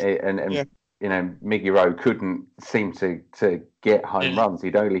Miggy Rowe couldn't seem to get home runs.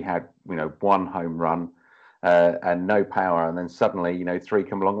 He'd only had 1 home run and no power, and then suddenly 3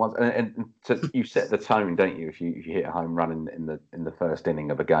 come along once, and so you set the tone, don't you? If you hit a home run in the first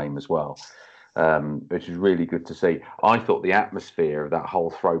inning of a game as well, which is really good to see. I thought the atmosphere of that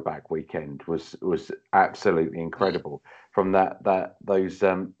whole throwback weekend was absolutely incredible. From those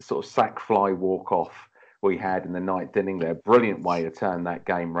sort of sack fly walk off we had in the 9th inning there, brilliant way to turn that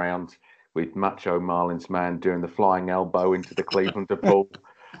game round, with Macho Marlins man doing the flying elbow into the Clevelander ball.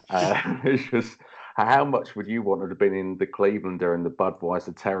 Which was, how much would you want to have been in the Clevelander and the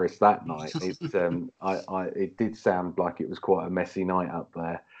Budweiser Terrace that night? It did sound like it was quite a messy night up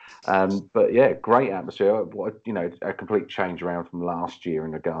there. But yeah, great atmosphere. A complete change around from last year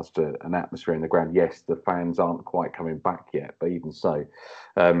in regards to an atmosphere in the ground. Yes, the fans aren't quite coming back yet, but even so,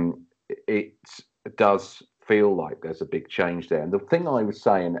 it does feel like there's a big change there. And the thing I was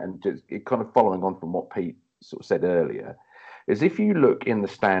saying, and just kind of following on from what Pete sort of said earlier, is if you look in the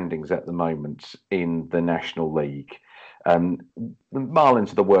standings at the moment in the National League, the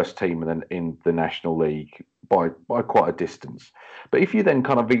Marlins are the worst team in the National League by quite a distance. But if you then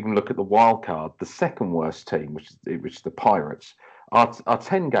kind of even look at the wild card, the second worst team, which is the Pirates, are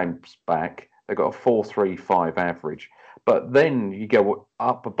 10 games back. They've got a 4.35 average. But then you go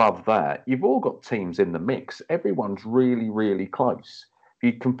up above that, you've all got teams in the mix. Everyone's really, really close.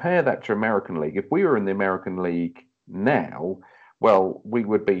 If you compare that to American League, if we were in the American League now, well, we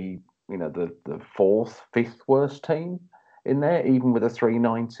would be, the 4th, 5th worst team in there, even with a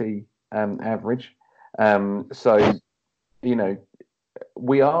 390 average. So,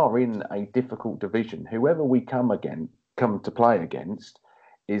 we are in a difficult division. Whoever we come to play against,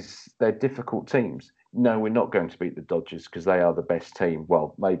 they're difficult teams. No, we're not going to beat the Dodgers because they are the best team.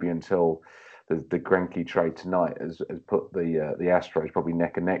 Well, maybe until the Greinke trade tonight has put the Astros probably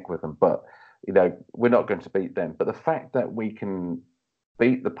neck and neck with them. But we're not going to beat them. But the fact that we can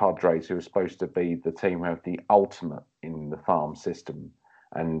beat the Padres, who are supposed to be the team who have the ultimate in the farm system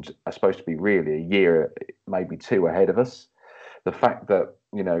and are supposed to be really a year, maybe 2 ahead of us. The fact that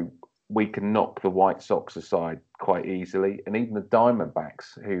we can knock the White Sox aside quite easily, and even the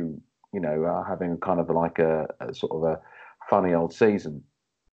Diamondbacks, who are having kind of like a sort of a funny old season,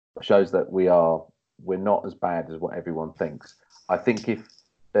 shows that we're not as bad as what everyone thinks. I think if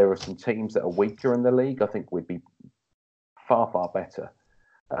there are some teams that are weaker in the league, I think we'd be far, far better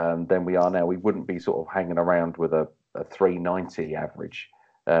than we are now. We wouldn't be sort of hanging around with a 390 average.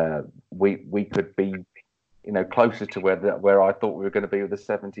 We could be closer to where I thought we were going to be with the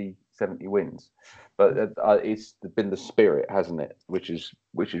 70 wins. But it's been the spirit, hasn't it? Which is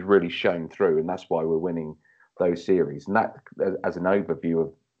really shown through, and that's why we're winning those series, and that as an overview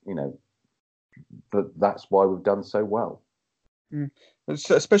of that's why we've done so well.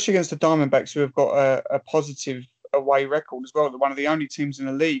 Especially against the Diamondbacks, who have got a positive away record as well. They're one of the only teams in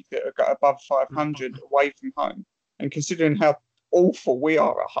the league that have got above 500 away from home. And considering how awful we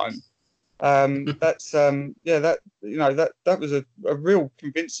are at home, that was a real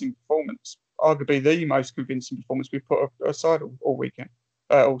convincing performance. Arguably the most convincing performance we put aside all weekend,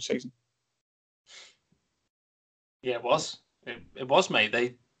 all season. Yeah, it was. It was,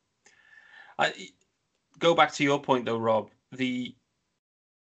 mate. I go back to your point though, Rob. The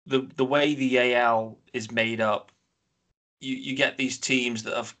way the AL is made up, you get these teams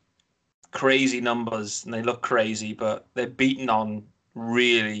that have crazy numbers and they look crazy, but they're beating on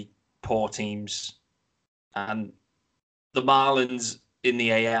really poor teams. And the Marlins in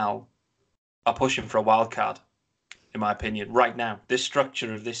the AL are pushing for a wild card, in my opinion, right now. This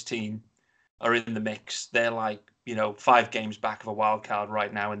structure of this team are in the mix. They're like, 5 games back of a wild card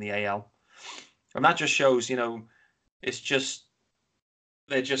right now in the AL. And that just shows, it's just,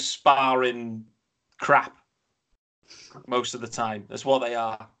 they're just sparring crap most of the time. That's what they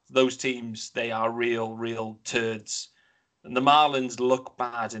are. Those teams, they are real turds. And the Marlins look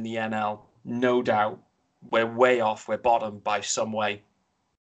bad in the NL, no doubt. We're way off. We're bottom by some way.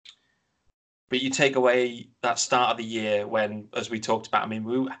 But you take away that start of the year when, as we talked about,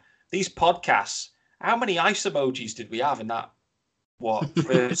 these podcasts, how many ice emojis did we have in that,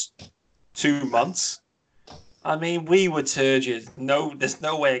 first 2 months? We were turgid. No, there's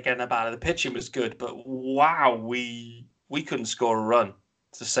no way of getting about it. The pitching was good, but wow, we couldn't score a run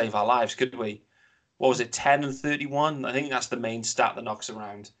to save our lives, could we? What was it, 10 and 31? I think that's the main stat that knocks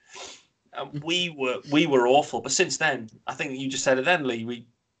around. We were awful, but since then, I think you just said it then, Lee. We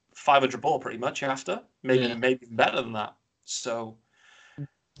 500 ball pretty much after, maybe even better than that. So,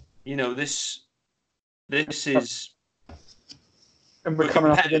 this is, and we're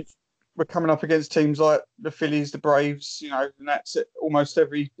coming up against teams like the Phillies, the Braves, and that's it almost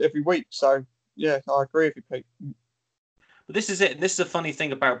every week. So yeah, I agree with you, Pete. But this is it. And this is the funny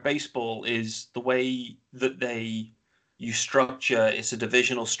thing about baseball is the way that you structure. It's a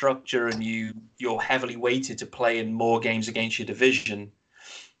divisional structure, and you're heavily weighted to play in more games against your division.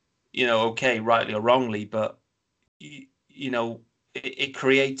 Okay, rightly or wrongly, but it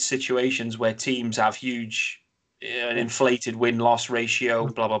creates situations where teams have huge, an inflated win-loss ratio,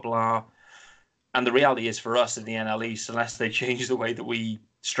 blah blah blah. And the reality is, for us in the NL East, unless they change the way that we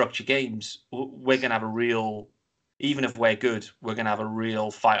structure games, we're going to have a real, even if we're good, we're going to have a real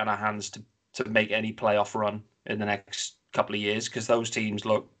fight on our hands to make any playoff run in the next couple of years, because those teams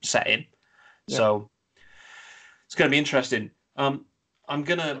look set in. Yeah. So it's going to be interesting. I'm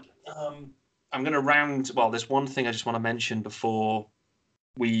gonna round. Well, there's one thing I just want to mention before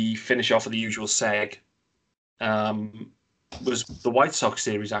we finish off with the usual seg. Was the White Sox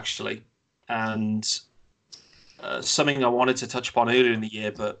series actually, and something I wanted to touch upon earlier in the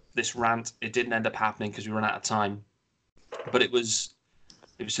year, but this rant, it didn't end up happening because we ran out of time. But it was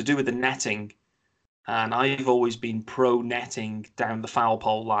to do with the netting, and I've always been pro netting down the foul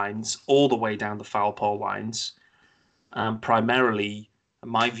pole lines, all the way down the foul pole lines. Primarily,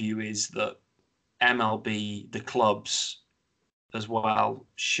 my view is that MLB, the clubs as well,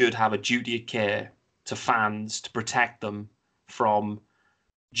 should have a duty of care to fans to protect them from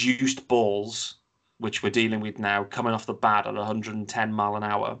juiced balls, which we're dealing with now, coming off the bat at 110 mile an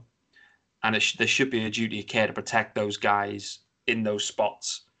hour. And there should be a duty of care to protect those guys in those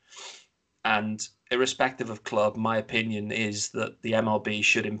spots. And irrespective of club, my opinion is that the MLB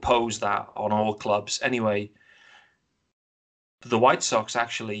should impose that on all clubs. Anyway, the White Sox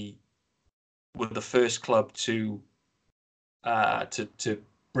actually were the first club to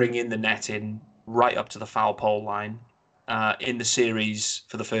bring in the netting right up to the foul pole line in the series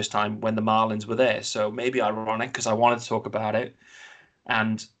for the first time when the Marlins were there. So maybe ironic, because I wanted to talk about it,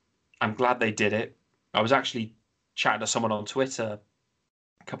 and I'm glad they did it. I was actually chatting to someone on Twitter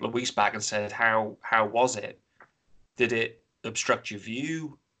a couple of weeks back and said, how was it? Did it obstruct your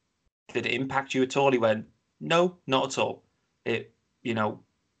view? Did it impact you at all? He went, no, not at all. It, you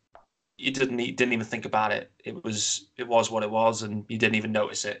didn't even think about it. It was what it was, and you didn't even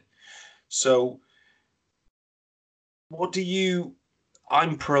notice it. So,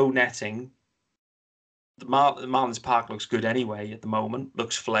 I'm pro netting. The Marlins Park looks good anyway at the moment.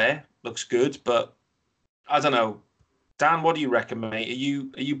 Looks flair, looks good, but I don't know. Dan, what do you recommend, mate?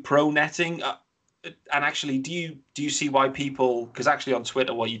 Are you pro netting? And actually, do you see why people? Because actually on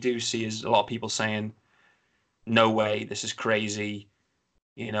Twitter, what you do see is a lot of people saying, "No way, this is crazy."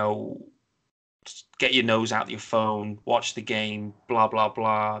 get your nose out of your phone, watch the game, blah blah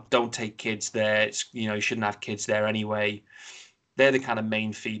blah. Don't take kids there. It's, you shouldn't have kids there anyway. They're the kind of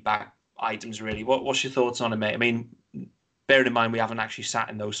main feedback items, really. What's your thoughts on it, mate? I mean, bearing in mind we haven't actually sat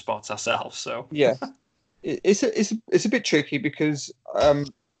in those spots ourselves, so yeah, it's a bit tricky because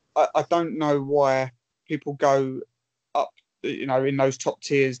I don't know why people go up, in those top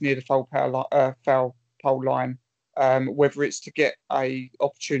tiers near the foul pole line, whether it's to get a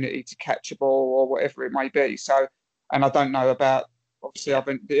opportunity to catch a ball or whatever it may be. So, and I don't know about, obviously,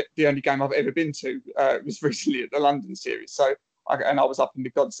 the only game I've ever been to was recently at the London series. So, I was up in the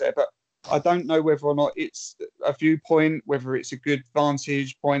gods there, but I don't know whether or not it's a viewpoint, whether it's a good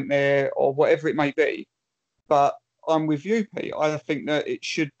vantage point there or whatever it may be. But I'm with you, Pete. I think that it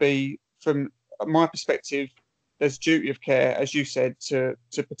should be, from my perspective, there's duty of care, as you said, to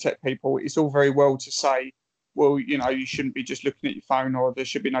protect people. It's all very well to say, well, you shouldn't be just looking at your phone, or there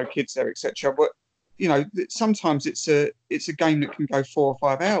should be no kids there, etc. But sometimes it's a game that can go 4 or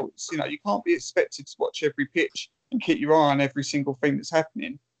 5 hours. You can't be expected to watch every pitch and keep your eye on every single thing that's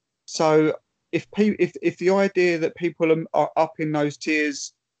happening. So if the idea that people are up in those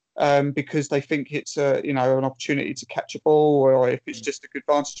tiers because they think it's an opportunity to catch a ball, or if it's just a good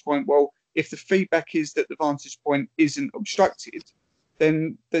vantage point, well, if the feedback is that the vantage point isn't obstructed,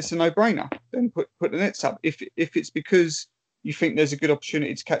 then there's a no-brainer. Then put the nets up. If it's because you think there's a good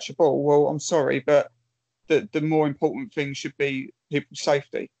opportunity to catch a ball, well, I'm sorry, but the more important thing should be people's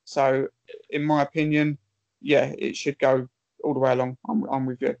safety. So, in my opinion, yeah, it should go all the way along. I'm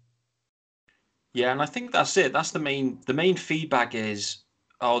with you. Yeah, and I think that's it. That's the main feedback is,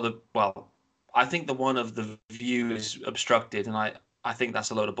 I think the one of the view is obstructed, and I think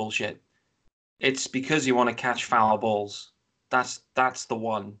that's a load of bullshit. It's because you want to catch foul balls. That's the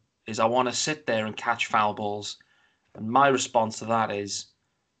one, is I want to sit there and catch foul balls. And my response to that is,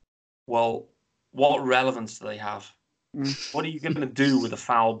 well, what relevance do they have? What are you going to do with a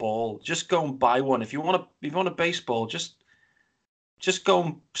foul ball? Just go and buy one. If you want a baseball, just go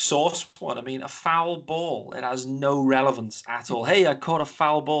and source one. I mean, a foul ball, it has no relevance at all. Hey, I caught a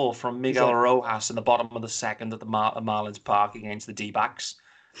foul ball from Miguel Rojas in the bottom of the second at the Marlins Park against the D-backs.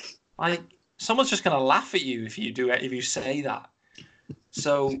 Someone's just going to laugh at you if you say that.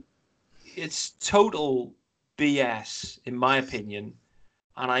 So it's total BS, in my opinion.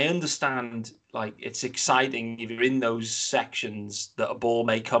 And I understand, it's exciting if you're in those sections that a ball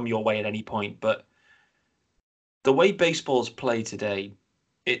may come your way at any point, but the way baseball's played today,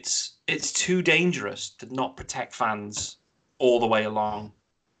 it's too dangerous to not protect fans all the way along,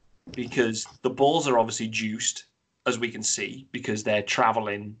 because the balls are obviously juiced, as we can see, because they're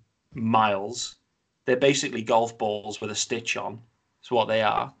traveling miles. They're basically golf balls with a stitch on. That's what they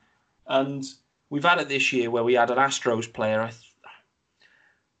are. And we've had it this year where we had an Astros player.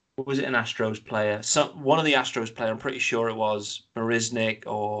 Was it an Astros player? One of the Astros player, I'm pretty sure it was Marisnik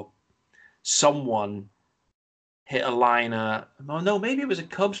or someone, hit a liner. Oh no, maybe it was a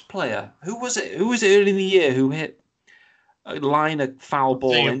Cubs player. Who was it? Who was it early in the year who hit a liner foul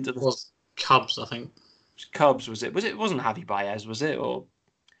ball into the Cubs? I think Cubs. Was it? It wasn't Javi Baez, was it? Or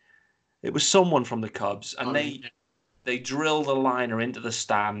it was someone from the Cubs, and they drilled a liner into the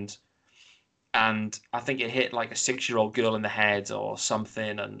stand, and I think it hit like a 6-year-old girl in the head or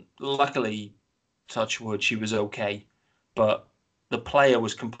something. And luckily, touch wood, she was okay, but the player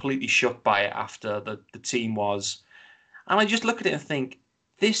was completely shook by it after the team was. And I just look at it and think,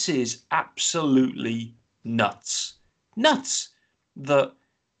 this is absolutely nuts. Nuts that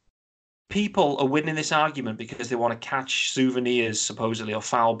people are winning this argument because they want to catch souvenirs, supposedly, or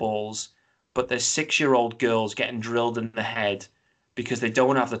foul balls, but there's 6-year-old girls getting drilled in the head because they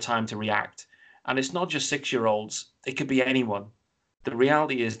don't have the time to react. And it's not just 6-year-olds. It could be anyone. The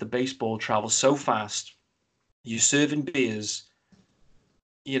reality is the baseball travels so fast. You're serving beers.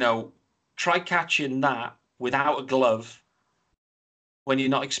 Try catching that without a glove when you're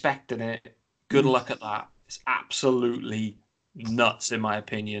not expecting it. Good luck at that. It's absolutely nuts, in my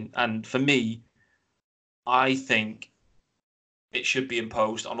opinion. And for me, I think it should be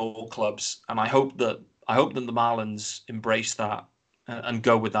imposed on all clubs. And I hope that the Marlins embrace that and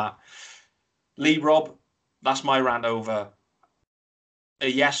go with that. Lee, Rob, that's my rant over. A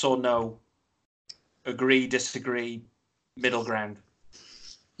yes or no? Agree, disagree, middle ground.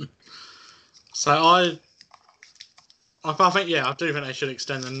 So I think, I do think they should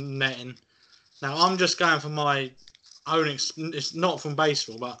extend the netting. Now, I'm just going for my own. It's not from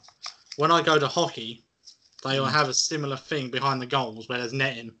baseball, but when I go to hockey, they will have a similar thing behind the goals where there's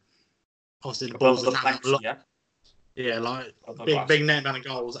netting. Obviously, the balls are flex, like big net behind the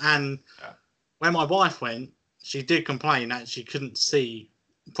goals. And when my wife went, she did complain that she couldn't see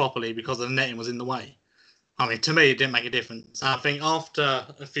properly because the netting was in the way. I mean, to me, it didn't make a difference. I think after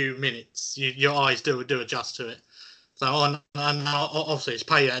a few minutes, your eyes do adjust to it. So and obviously it's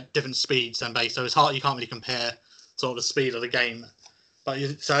played at different speeds and base, so it's hard. You can't really compare sort of the speed of the game. But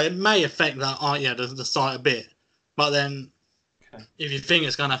so it may affect that, the sight a bit. But then, if you think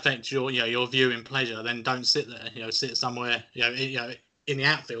it's going to affect your viewing pleasure, then don't sit there. Sit somewhere, in the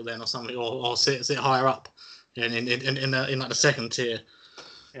outfield then or something, or sit higher up, in like the second tier.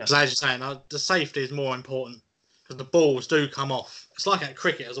 Because as you're saying, the safety is more important because the balls do come off. It's like at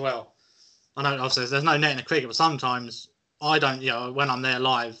cricket as well. I know obviously there's no net in a cricket, but sometimes I don't, when I'm there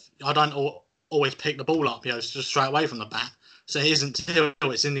live, I don't always pick the ball up, just straight away from the bat. So it isn't until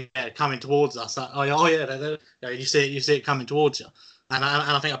it's in the air coming towards us that, you see it coming towards you. And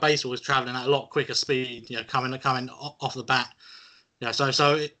I think a baseball is travelling at a lot quicker speed, coming off the bat. So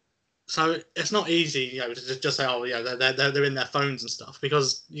it's not easy, to just say, they're in their phones and stuff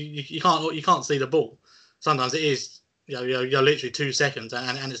because you can't see the ball. Sometimes it is, you're literally 2 seconds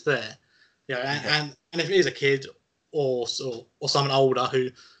and it's there. And if it is a kid or someone older who,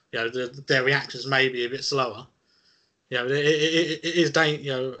 their reactions may be a bit slower, it is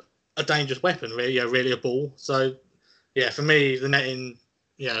a dangerous weapon, really a ball. So, for me, the netting,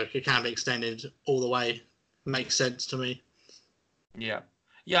 it can be extended all the way. Makes sense to me. Yeah,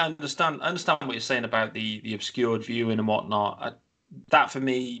 I understand what you're saying about the obscured viewing and whatnot. That for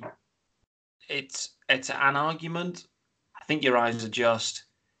me, it's an argument. I think your eyes adjust.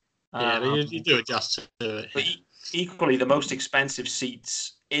 You do adjust to it. But equally, the most expensive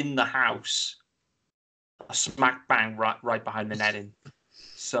seats in the house are smack bang right behind the netting.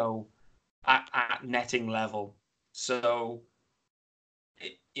 So at netting level. So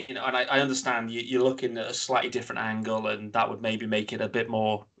and I understand you're looking at a slightly different angle, and that would maybe make it a bit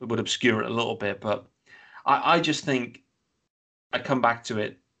more, it would obscure it a little bit. But I just think, I come back to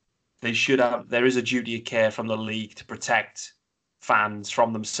it, there is a duty of care from the league to protect fans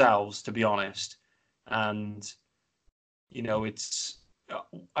from themselves, to be honest. And,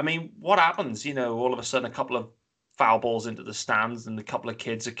 what happens, all of a sudden a couple of foul balls into the stands and a couple of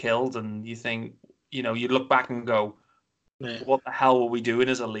kids are killed, and you think, you look back and go, what the hell were we doing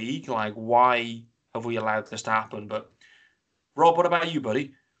as a league? Like, why have we allowed this to happen? But Rob, what about you,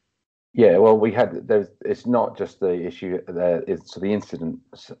 buddy? Yeah, well, it's not just the issue there. It's the incident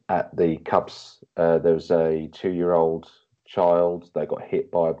at the Cubs. There was a 2-year-old child that got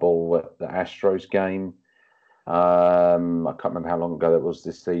hit by a ball at the Astros game. I can't remember how long ago that was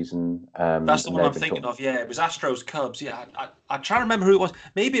this season. That's the one I'm thinking of. Yeah, it was Astros Cubs. Yeah, I try to remember who it was.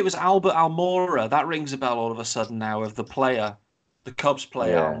 Maybe it was Albert Almora. That rings a bell all of a sudden now of the Cubs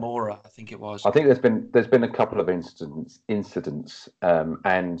player Almora. I think it was. I think there's been a couple of incidents,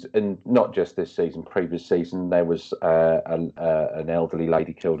 and not just this season. Previous season, there was an elderly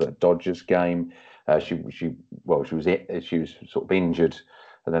lady killed at a Dodgers game. She was sort of injured,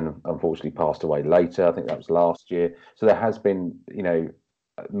 and then unfortunately passed away later. I think that was last year. So there has been,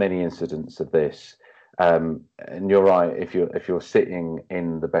 many incidents of this. And you're right. If you're sitting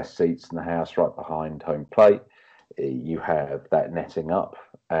in the best seats in the house, right behind home plate, you have that netting up,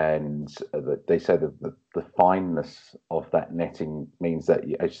 and they say that the fineness of that netting means that,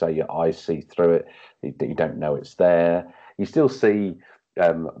 as you say, your eyes see through it. You don't know it's there. You still see.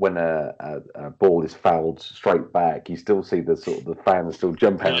 When a ball is fouled straight back, you still see the fans still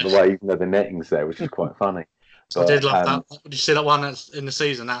jump out of the way, even though the netting's there, which is quite funny. But, I did love that. Did you see that one that's in the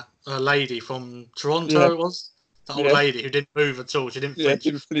season? That lady from Toronto, it was? That old lady who didn't move at all. She didn't flinch. She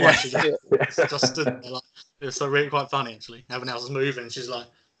just stood there. Like, it was really quite funny, actually. Everyone else was moving, and she's like,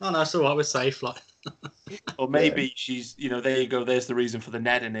 "Oh no, it's all right. We're safe." Like, or maybe she's, there you go. There's the reason for the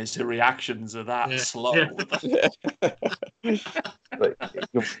netting, is her reactions are that slow. But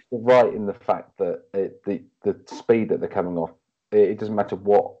you're right in the fact that the speed that they're coming off, it doesn't matter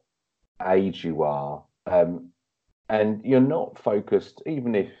what age you are, and you're not focused.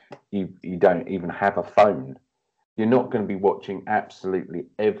 Even if you don't even have a phone, you're not going to be watching absolutely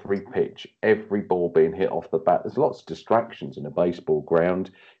every pitch, every ball being hit off the bat. There's lots of distractions in a baseball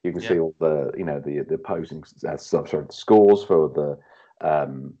ground. You can see all the the opposing scores for the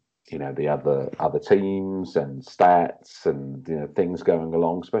the other teams and stats and things going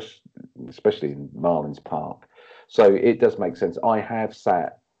along, especially in Marlins Park. So it does make sense. I have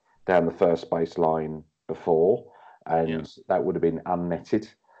sat down the first base line before, and that would have been unnetted.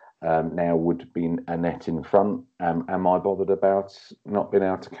 Now would be a net in front. Am I bothered about not being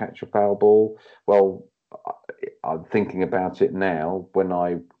able to catch a foul ball? Well, I'm thinking about it now. When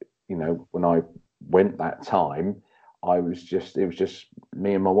I went that time, it was just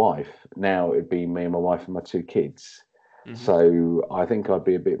me and my wife. Now it'd be me and my wife and my 2 kids. Mhm. So I think I'd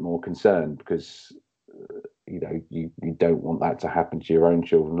be a bit more concerned because you don't want that to happen to your own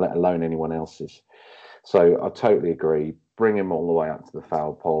children, let alone anyone else's. So I totally agree. Bring him all the way up to the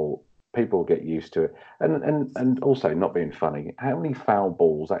foul pole. People will get used to it, and also not being funny. How many foul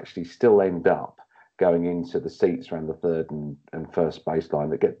balls actually still end up going into the seats around the third and first baseline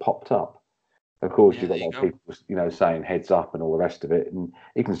that get popped up? Of course, Yeah, you've got a there you lot of go. people, saying heads up and all the rest of it, and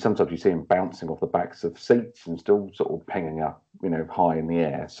even sometimes you see them bouncing off the backs of seats and still sort of pinging up, high in the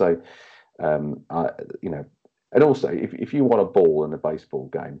air. So, and also if you want a ball in a baseball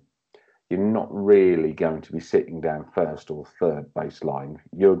game, you're not really going to be sitting down first or third baseline.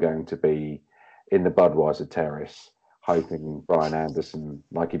 You're going to be in the Budweiser terrace, hoping Brian Anderson,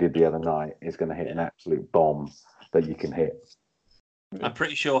 like he did the other night, is going to hit an absolute bomb that you can hit. I'm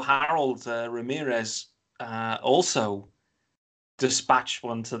pretty sure Harold Ramirez also dispatched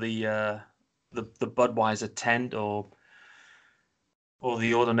one to the Budweiser tent or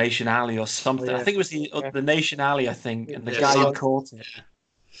the Ordination Alley or something. Oh, yeah. I think it was the Nation Alley. I think, and the Yeah, guy who some- caught it.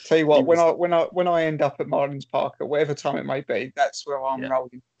 Tell you what, He was- when I end up at Marlins Park at whatever time it may be, that's where I'm Yeah.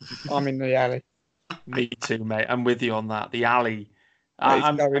 rolling. I'm in the alley. Me too, mate. I'm with you on that. The alley.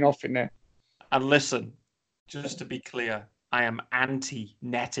 It's going off in there. And listen, just to be clear, I am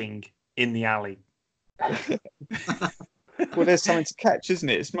anti-netting in the alley. Well, there's something to catch, isn't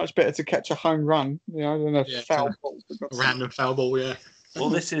it? It's much better to catch a home run, than a Yeah, foul so- ball. for God's A sake. random foul ball, yeah. Well,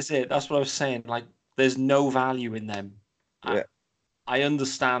 this is it. That's what I was saying. Like, there's no value in them. Yeah. I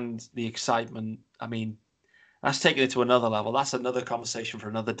understand the excitement. I mean, that's taking it to another level. That's another conversation for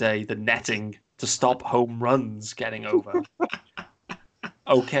another day. The netting to stop home runs getting over.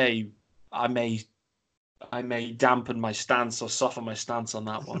 Okay, I may dampen my stance or soften my stance on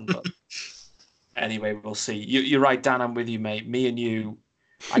that one, but anyway, we'll see. You're right, Dan. I'm with you, mate. Me and you,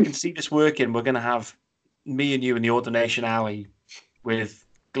 I can see this working. We're going to have me and you in the Ordination Alley with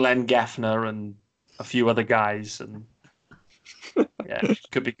Glenn Geffner and a few other guys, and yeah,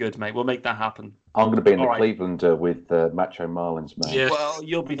 could be good, mate. We'll make that happen. I'm going to be in All the right. Cleveland with Macho Marlins, man. Yeah. Well,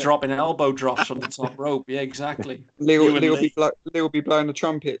 you'll be dropping elbow drops from the top rope. Yeah, exactly. Leo You and Lee. will be blowing the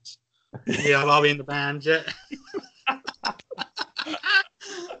trumpets. Yeah, I'll be in the band, yeah.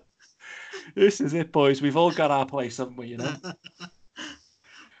 This is it, boys. We've all got our place, haven't we?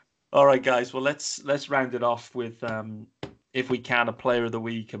 All right, guys. Well, let's round it off with, if we can, a player of the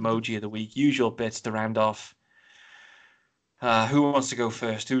week, emoji of the week, usual bits to round off. Who wants to go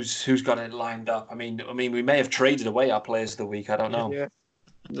first? Who's got it lined up? I mean, we may have traded away our players of the week. I don't know. Yeah.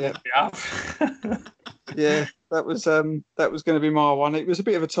 Yeah. Yeah, that was going to be my one. It was a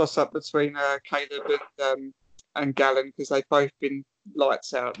bit of a toss-up between Caleb and Gallen because they've both been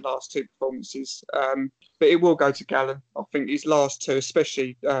lights out last two performances. But it will go to Gallen. I think his last two,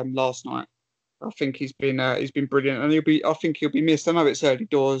 especially last night, I think he's been brilliant, and I think he'll be missed. I know it's early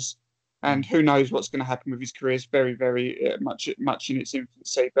doors, and who knows what's going to happen with his career. It's very, very much in its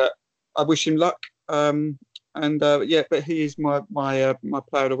infancy. But I wish him luck. But he is my player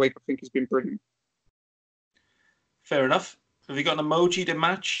of the week. I think he's been brilliant. Fair enough. Have you got an emoji to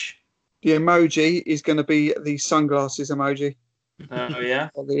match? The emoji is going to be the sunglasses emoji Oh yeah.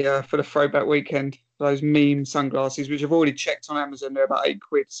 for the throwback weekend. Those meme sunglasses, which I've already checked on Amazon, they're about £8,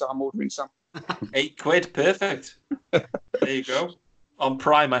 so I'm ordering some. £8, perfect. There you go. On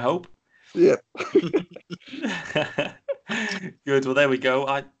Prime, I hope. Yeah. Good. Well, there we go.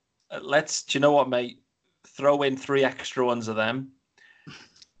 Do you know what, mate? Throw in 3 extra ones of them.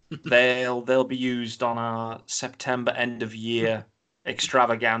 They'll be used on our September end of year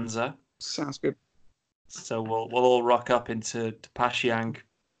extravaganza. Sounds good. So we'll all rock up into Pashiang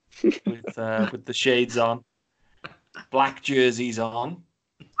with the shades on, black jerseys on.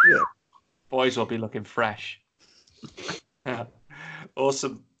 Yeah. Boys will be looking fresh.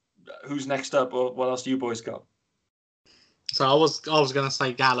 Awesome. Who's next up? Or what else do you boys got? So I was going to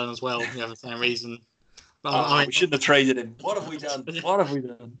say Gallen as well, for the same reason. But We shouldn't have traded him. What have we done? What have we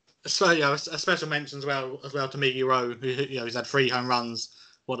done? So a special mention as well to Miggy Rowe, who he's had 3 home runs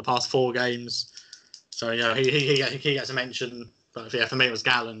the past 4 games. So he gets a mention. But yeah, for me it was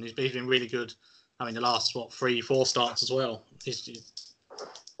Gallen. He's been really good. I mean, the last 3-4 starts as well. He's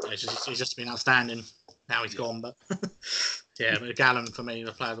just been outstanding. Now he's gone, but yeah, but Gallen for me,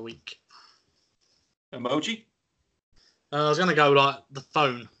 the player of the week. Emoji? I was going to go like the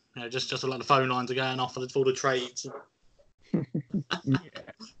phone. Just like the phone lines are going off for all the trades. Yeah.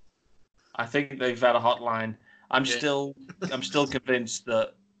 I think they've had a hotline. I'm still convinced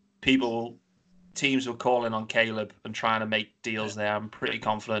that teams were calling on Caleb and trying to make deals there. I'm pretty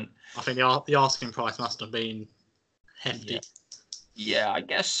confident. I think the asking price must have been hefty. Yeah, I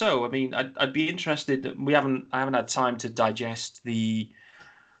guess so. I mean, I'd be interested. I haven't had time to digest the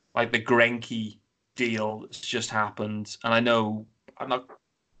Greinke deal that's just happened, and I know I'm not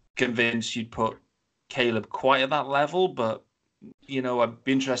convinced you'd put Caleb quite at that level, but I'd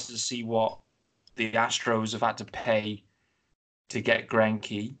be interested to see what the Astros have had to pay to get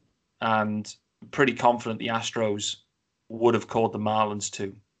Greinke, and I'm pretty confident the Astros would have called the Marlins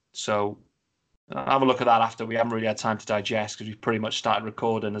too. So I'll have a look at that after. We haven't really had time to digest because we've pretty much started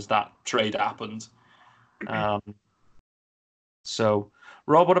recording as that trade happened. So,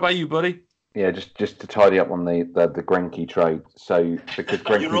 Rob, what about you, buddy? Yeah, just to tidy up on the Greinke trade. So because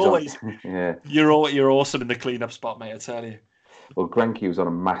Greinke's you're awesome in the cleanup spot, mate. I tell you. Well, Greinke was on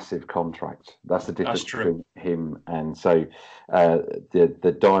a massive contract. That's the difference between him and the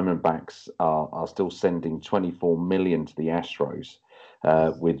Diamondbacks are still sending $24 million to the Astros,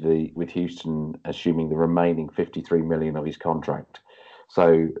 with Houston assuming the remaining $53 million of his contract.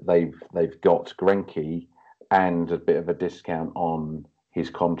 So they've got Greinke and a bit of a discount on his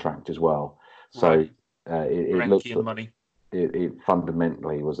contract as well. So it looks and money. It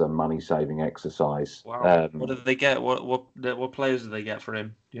fundamentally was a money-saving exercise. Wow. What did they get? What players did they get for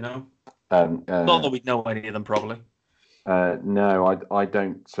him? Do you know? Not that we know any of them, probably. No, I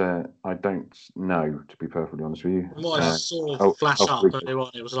don't know, to be perfectly honest with you. What I saw flash up earlier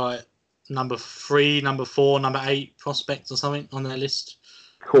on, it was like number 3, number 4, number 8 prospects or something on their list.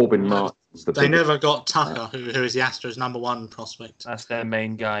 Corbin Martins. They never got Tucker, who is the Astros' number 1 prospect. That's their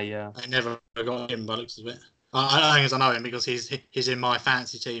main guy, yeah. They never got him by the looks of it. I think I know him because he's in my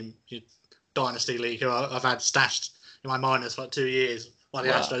fantasy team, Dynasty League, who I've had stashed in my minors for like 2 years while the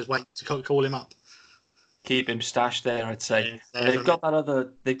Astros wait to call him up. Keep him stashed there, I'd say. Yeah, they've got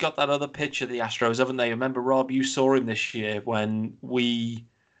that other pitcher, the Astros, haven't they? Remember, Rob, you saw him this year when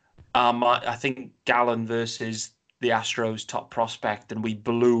I think Gallen versus the Astros top prospect, and we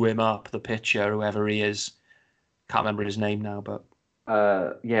blew him up, the pitcher, whoever he is. Can't remember his name now, but.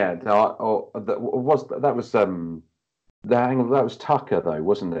 That was Tucker though,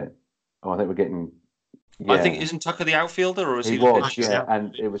 wasn't it? Oh, I think we're getting. Yeah. I think isn't Tucker the outfielder, or is he? He was, yeah,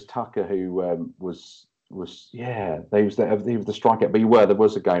 and it was Tucker who was he was the strikeout. But there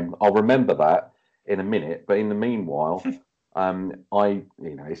was a game. I'll remember that in a minute. But in the meanwhile, it's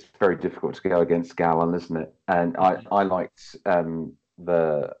very difficult to go against Gallen, isn't it? And I liked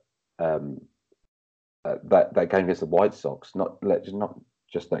that game against the White Sox, not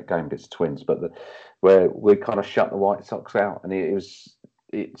just that game against the Twins, but where we kind of shut the White Sox out, and it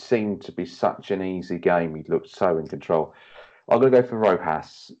seemed to be such an easy game. He looked so in control. I'm going to go for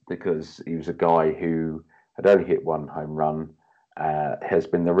Rojas because he was a guy who had only hit 1 home run, has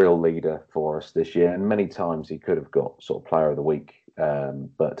been the real leader for us this year, and many times he could have got sort of Player of the Week,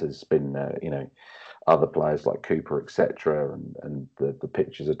 but has been other players like Cooper, etc., and the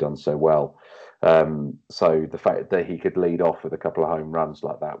pitchers have done so well. So the fact that he could lead off with a couple of home runs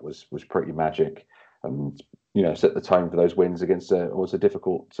like that was pretty magic, and set the tone for those wins against was a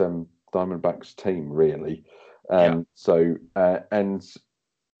difficult Diamondbacks team, really. My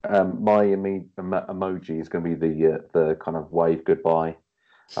emoji is going to be the kind of wave goodbye.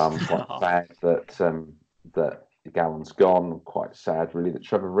 Quite sad that Gallen's gone. Quite sad, really, that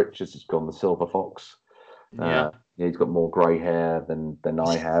Trevor Richards has gone, the Silver Fox. He's got more grey hair than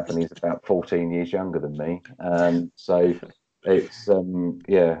I have, and he's about 14 years younger than me. So it's and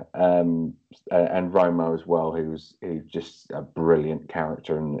Romo as well, who's just a brilliant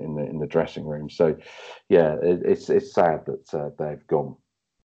character in the dressing room. So it's sad that they've gone.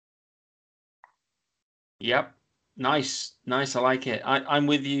 Yep, nice. I like it. I'm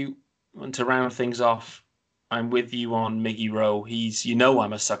with you. And to round things off, I'm with you on Miggy Rowe.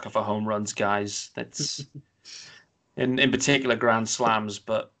 I'm a sucker for home runs, guys. That's in particular grand slams,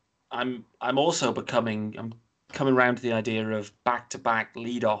 but I'm coming around to the idea of back-to-back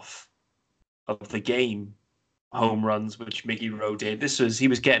leadoff of the game home runs, which Miggy Rowe did. He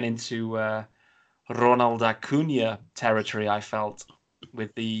was getting into Ronald Acuna territory, I felt,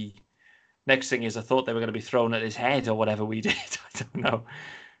 with the next thing is I thought they were going to be thrown at his head or whatever we did. I don't know.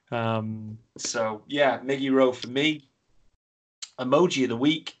 Miggy Rowe for me. Emoji of the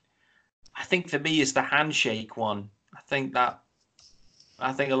week, I think for me is the handshake one. I think a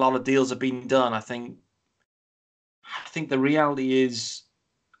lot of deals have been done. I think the reality is,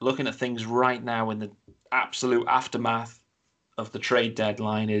 looking at things right now in the absolute aftermath of the trade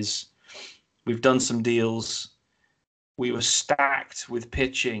deadline, is we've done some deals. We were stacked with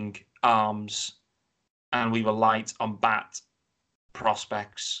pitching arms, and we were light on bat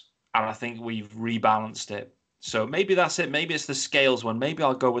prospects, and I think we've rebalanced it. So maybe that's it. Maybe it's the scales one. Maybe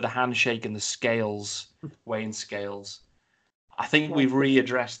I'll go with the handshake and the scales, weighing scales. I think we've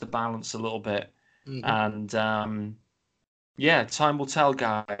readdressed the balance a little bit. Mm-hmm. And yeah, time will tell,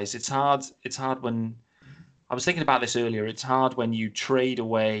 guys. It's hard. It's hard when I was thinking about this earlier. It's hard when you trade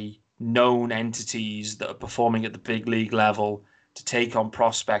away known entities that are performing at the big league level to take on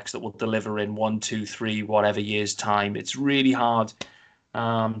prospects that will deliver in 1, 2, 3, whatever years' time. It's really hard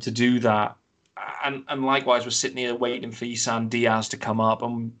to do that. And likewise, we're sitting here waiting for Isan Diaz to come up,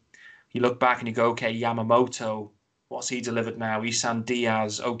 and you look back and you go, okay, Yamamoto, what's he delivered now? Isan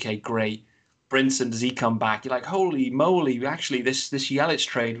Diaz, okay, great. Brinson, does he come back? You're like, holy moly, actually, this Yelich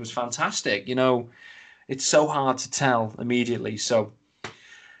trade was fantastic. It's so hard to tell immediately. So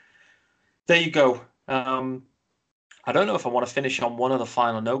there you go. I don't know if I want to finish on one other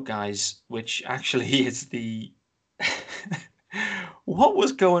final note, guys, which actually is the what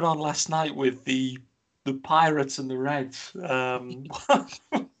was going on last night with the Pirates and the Reds.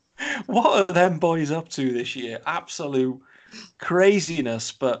 What are them boys up to this year? Absolute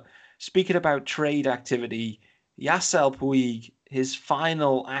craziness. But speaking about trade activity, Yasiel Puig, his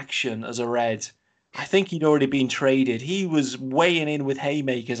final action as a Red, I think he'd already been traded. He was weighing in with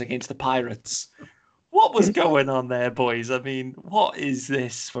haymakers against the Pirates. What was going on there, boys? I mean, what is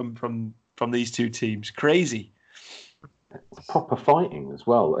this from these two teams? Crazy. Proper fighting as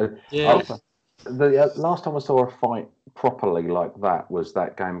well. Yeah. The last time I saw a fight properly like that was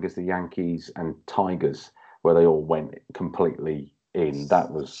that game against the Yankees and Tigers, where they all went completely in.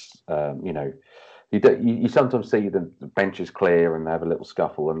 That was, you sometimes see the benches clear and they have a little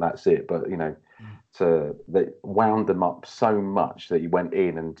scuffle and that's it. But they wound them up so much that he went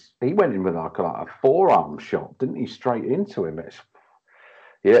in, and he went in with like a forearm shot, didn't he? Straight into him.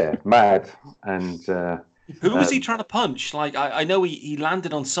 It's mad. And who was he trying to punch? Like I know he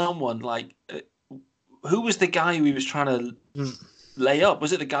landed on someone. Like who was the guy who he was trying to lay up?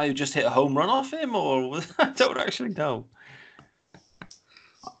 Was it the guy who just hit a home run off him, or I don't actually know.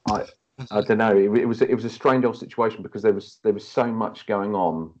 I don't know. It was a strange old situation because there was so much going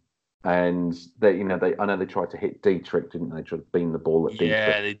on, and I know they tried to hit Dietrich, didn't they? Tried to beam the ball at Dietrich.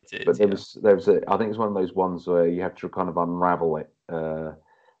 Yeah, they did. But there was I think it's one of those ones where you have to kind of unravel it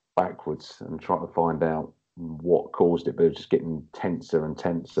backwards and try to find out what caused it, but it was just getting tenser and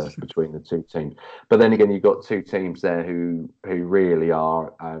tenser between the two teams. But then again, you've got two teams there who really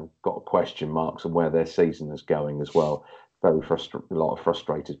are got question marks on where their season is going as well. A lot of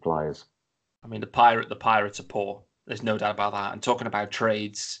frustrated players. I mean, the Pirates are poor. There's no doubt about that. And talking about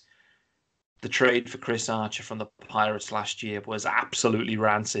trades, the trade for Chris Archer from the Pirates last year was absolutely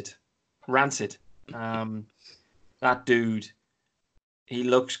rancid. Rancid. That dude, he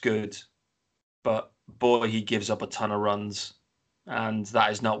looks good, but boy, he gives up a ton of runs, and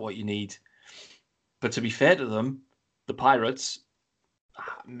that is not what you need. But to be fair to them, the Pirates,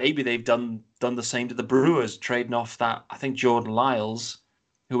 maybe they've done the same to the Brewers, trading off that, I think, Jordan Lyles,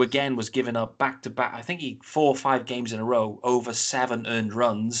 who again was giving up back-to-back, I think 4 or 5 games in a row, over 7 earned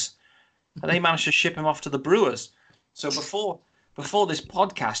runs, and they managed to ship him off to the Brewers. So before this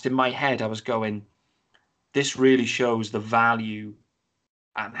podcast, in my head, I was going, this really shows the value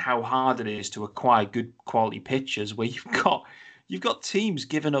and how hard it is to acquire good quality pitchers, where you've got teams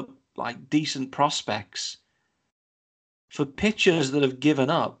giving up like decent prospects for pitchers that have given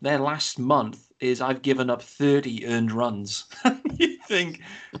up. Their last month is I've given up 30 earned runs. You think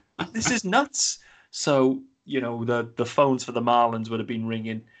this is nuts. So the phones for the Marlins would have been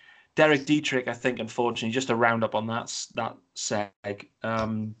ringing. Derek Dietrich, I think, unfortunately, just a roundup on that seg.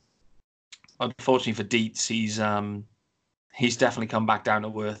 Unfortunately for Dietz, he's definitely come back down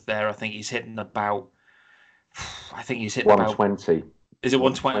to earth there. I think he's hitting about. I think he's hitting 120. Is it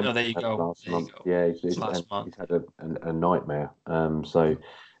 120? Oh, there you go. Last month. Yeah, he's had a nightmare.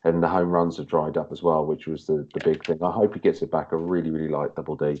 And the home runs have dried up as well, which was the big thing. I hope he gets it back. I really, really like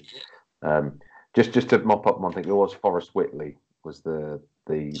Double D. Just to mop up one thing, it was Forrest Whitley was the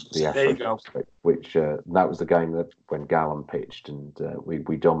Afro prospect, which that was the game that when Gallen pitched, and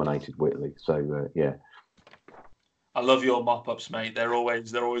we dominated Whitley. So yeah. I love your mop-ups, mate. They're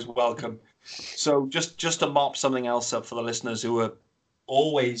always welcome. So just to mop something else up for the listeners who are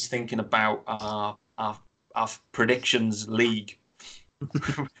always thinking about our predictions league.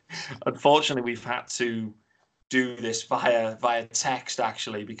 Unfortunately, we've had to do this via text,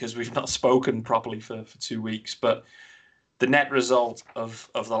 actually, because we've not spoken properly for 2 weeks. But the net result of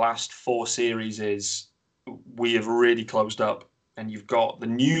the last 4 series is we have really closed up. And you've got the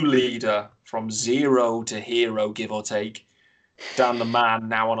new leader from 0 to hero, give or take, Dan the Man,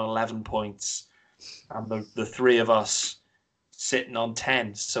 now on 11 points. And the 3 of us sitting on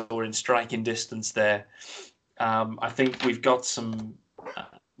 10. So we're in striking distance there. I think we've got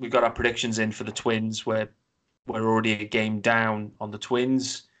our predictions in for the Twins, where we're already a game down on the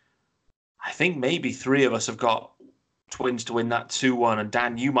Twins. I think maybe 3 of us have got Twins to win that 2-1, and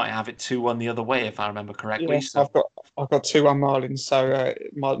Dan, you might have it 2-1 the other way if I remember correctly. Yeah, So I've got 2-1 Marlins, so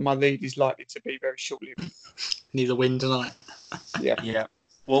my lead is likely to be very short-lived. Need a win tonight. Yeah.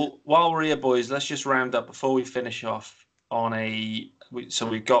 Well, while we're here, boys, let's just round up before we finish off on so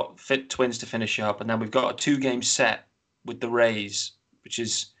we've got fit Twins to finish up, and then we've got a 2-game set with the Rays, which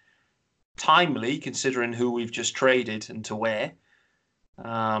is timely considering who we've just traded and to where.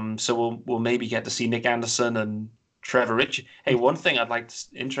 So we'll maybe get to see Nick Anderson and Trevor Richards. Hey, one thing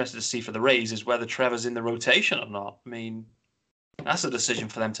interested to see for the Rays is whether Trevor's in the rotation or not. I mean, that's a decision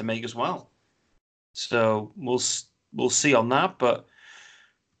for them to make as well. So we'll see on that. But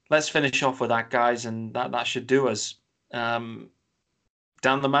let's finish off with that, guys, and that should do us. Dan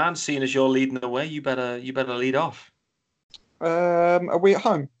the man, seeing as you're leading the way, you better lead off. Are we at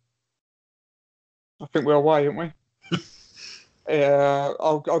home? I think we're away, aren't we?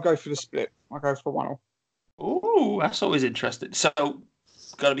 I'll go for the split. I'll go for 1-1. Ooh, that's always interesting. So,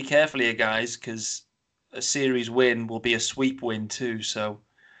 got to be careful here, guys, because a series win will be a sweep win too. So,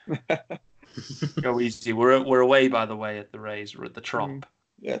 go easy. We're away, by the way, at the Rays. We're at the Trop.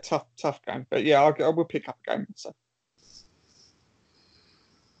 Yeah, tough game. But yeah, I will pick up a game. So,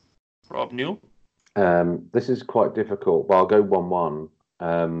 Rob Newell. This is quite difficult. Well, I'll go 1-1.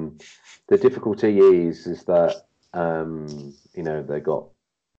 The difficulty is that they've got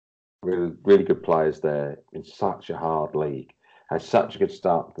really, really good players there in such a hard league. Had such a good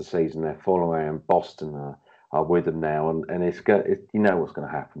start to the season. They're following and Boston are with them now, and it's you know what's going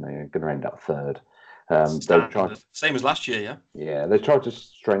to happen. They're going to end up third. Same as last year, yeah. Yeah, they tried to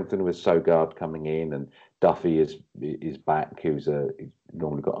strengthen with Sogard coming in, and Duffy is back, who's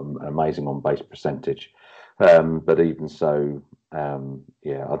normally got an amazing on base percentage. But even so, I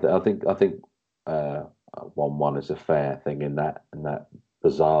think 1-1 is a fair thing in that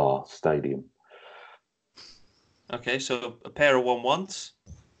bizarre stadium. Okay, so a pair of 1-1s.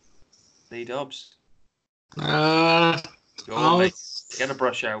 Lee Dobbs. Go on, mate. Get a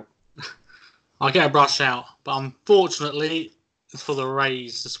brush out. I'll get a brush out, but unfortunately, it's for the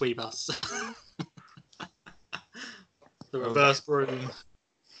Rays to sweep us. The reverse broom.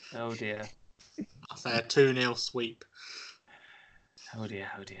 Oh dear. I'll say a 2-0 sweep. Oh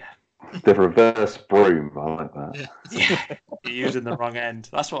dear. The reverse broom, I like that. Yeah. You're using the wrong end.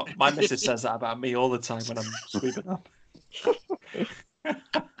 That's what my missus says that about me all the time when I'm sweeping up.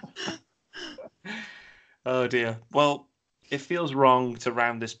 Oh dear. Well, it feels wrong to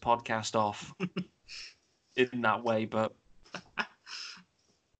round this podcast off in that way, but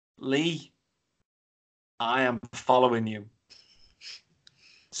Lee, I am following you.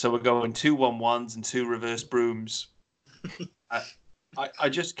 So we're going 2 1-1s and 2 reverse brooms. I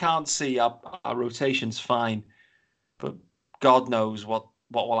just can't see our rotation's fine, but God knows what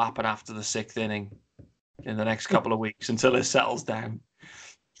will happen after the 6th inning in the next couple of weeks until it settles down.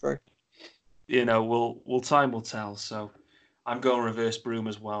 True. Time will tell. So I'm going reverse broom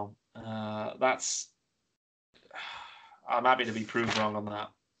as well. I'm happy to be proved wrong on that.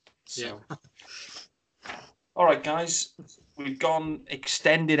 So. Yeah. All right, guys, we've gone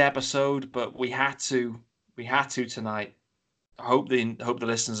extended episode, but we had to tonight. I hope the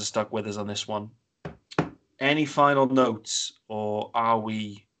listeners are stuck with us on this one. Any final notes, or are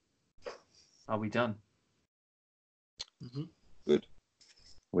we done? Mm-hmm. Good.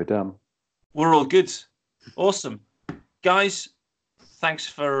 We're done. We're all good. Awesome, guys. Thanks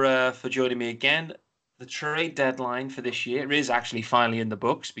for joining me again. The trade deadline for this year is actually finally in the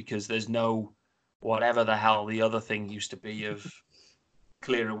books because there's no whatever the hell the other thing used to be of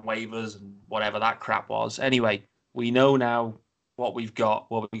clearing waivers and whatever that crap was. Anyway, we know now what we got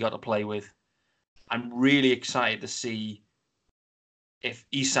to play with. I'm really excited to see if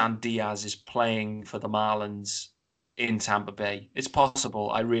Isan Diaz is playing for the Marlins in Tampa Bay. It's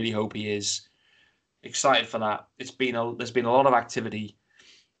possible. I really hope he is. Excited for that. There's been a lot of activity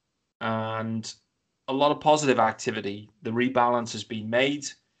and a lot of positive activity. The rebalance has been made.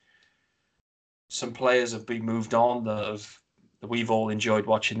 Some players have been moved on that we've all enjoyed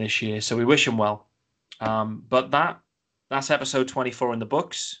watching this year. So we wish them well. But that's episode 24 in the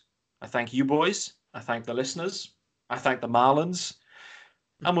books. I thank you boys. I thank the listeners. I thank the Marlins.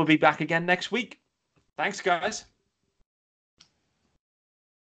 And we'll be back again next week. Thanks, guys.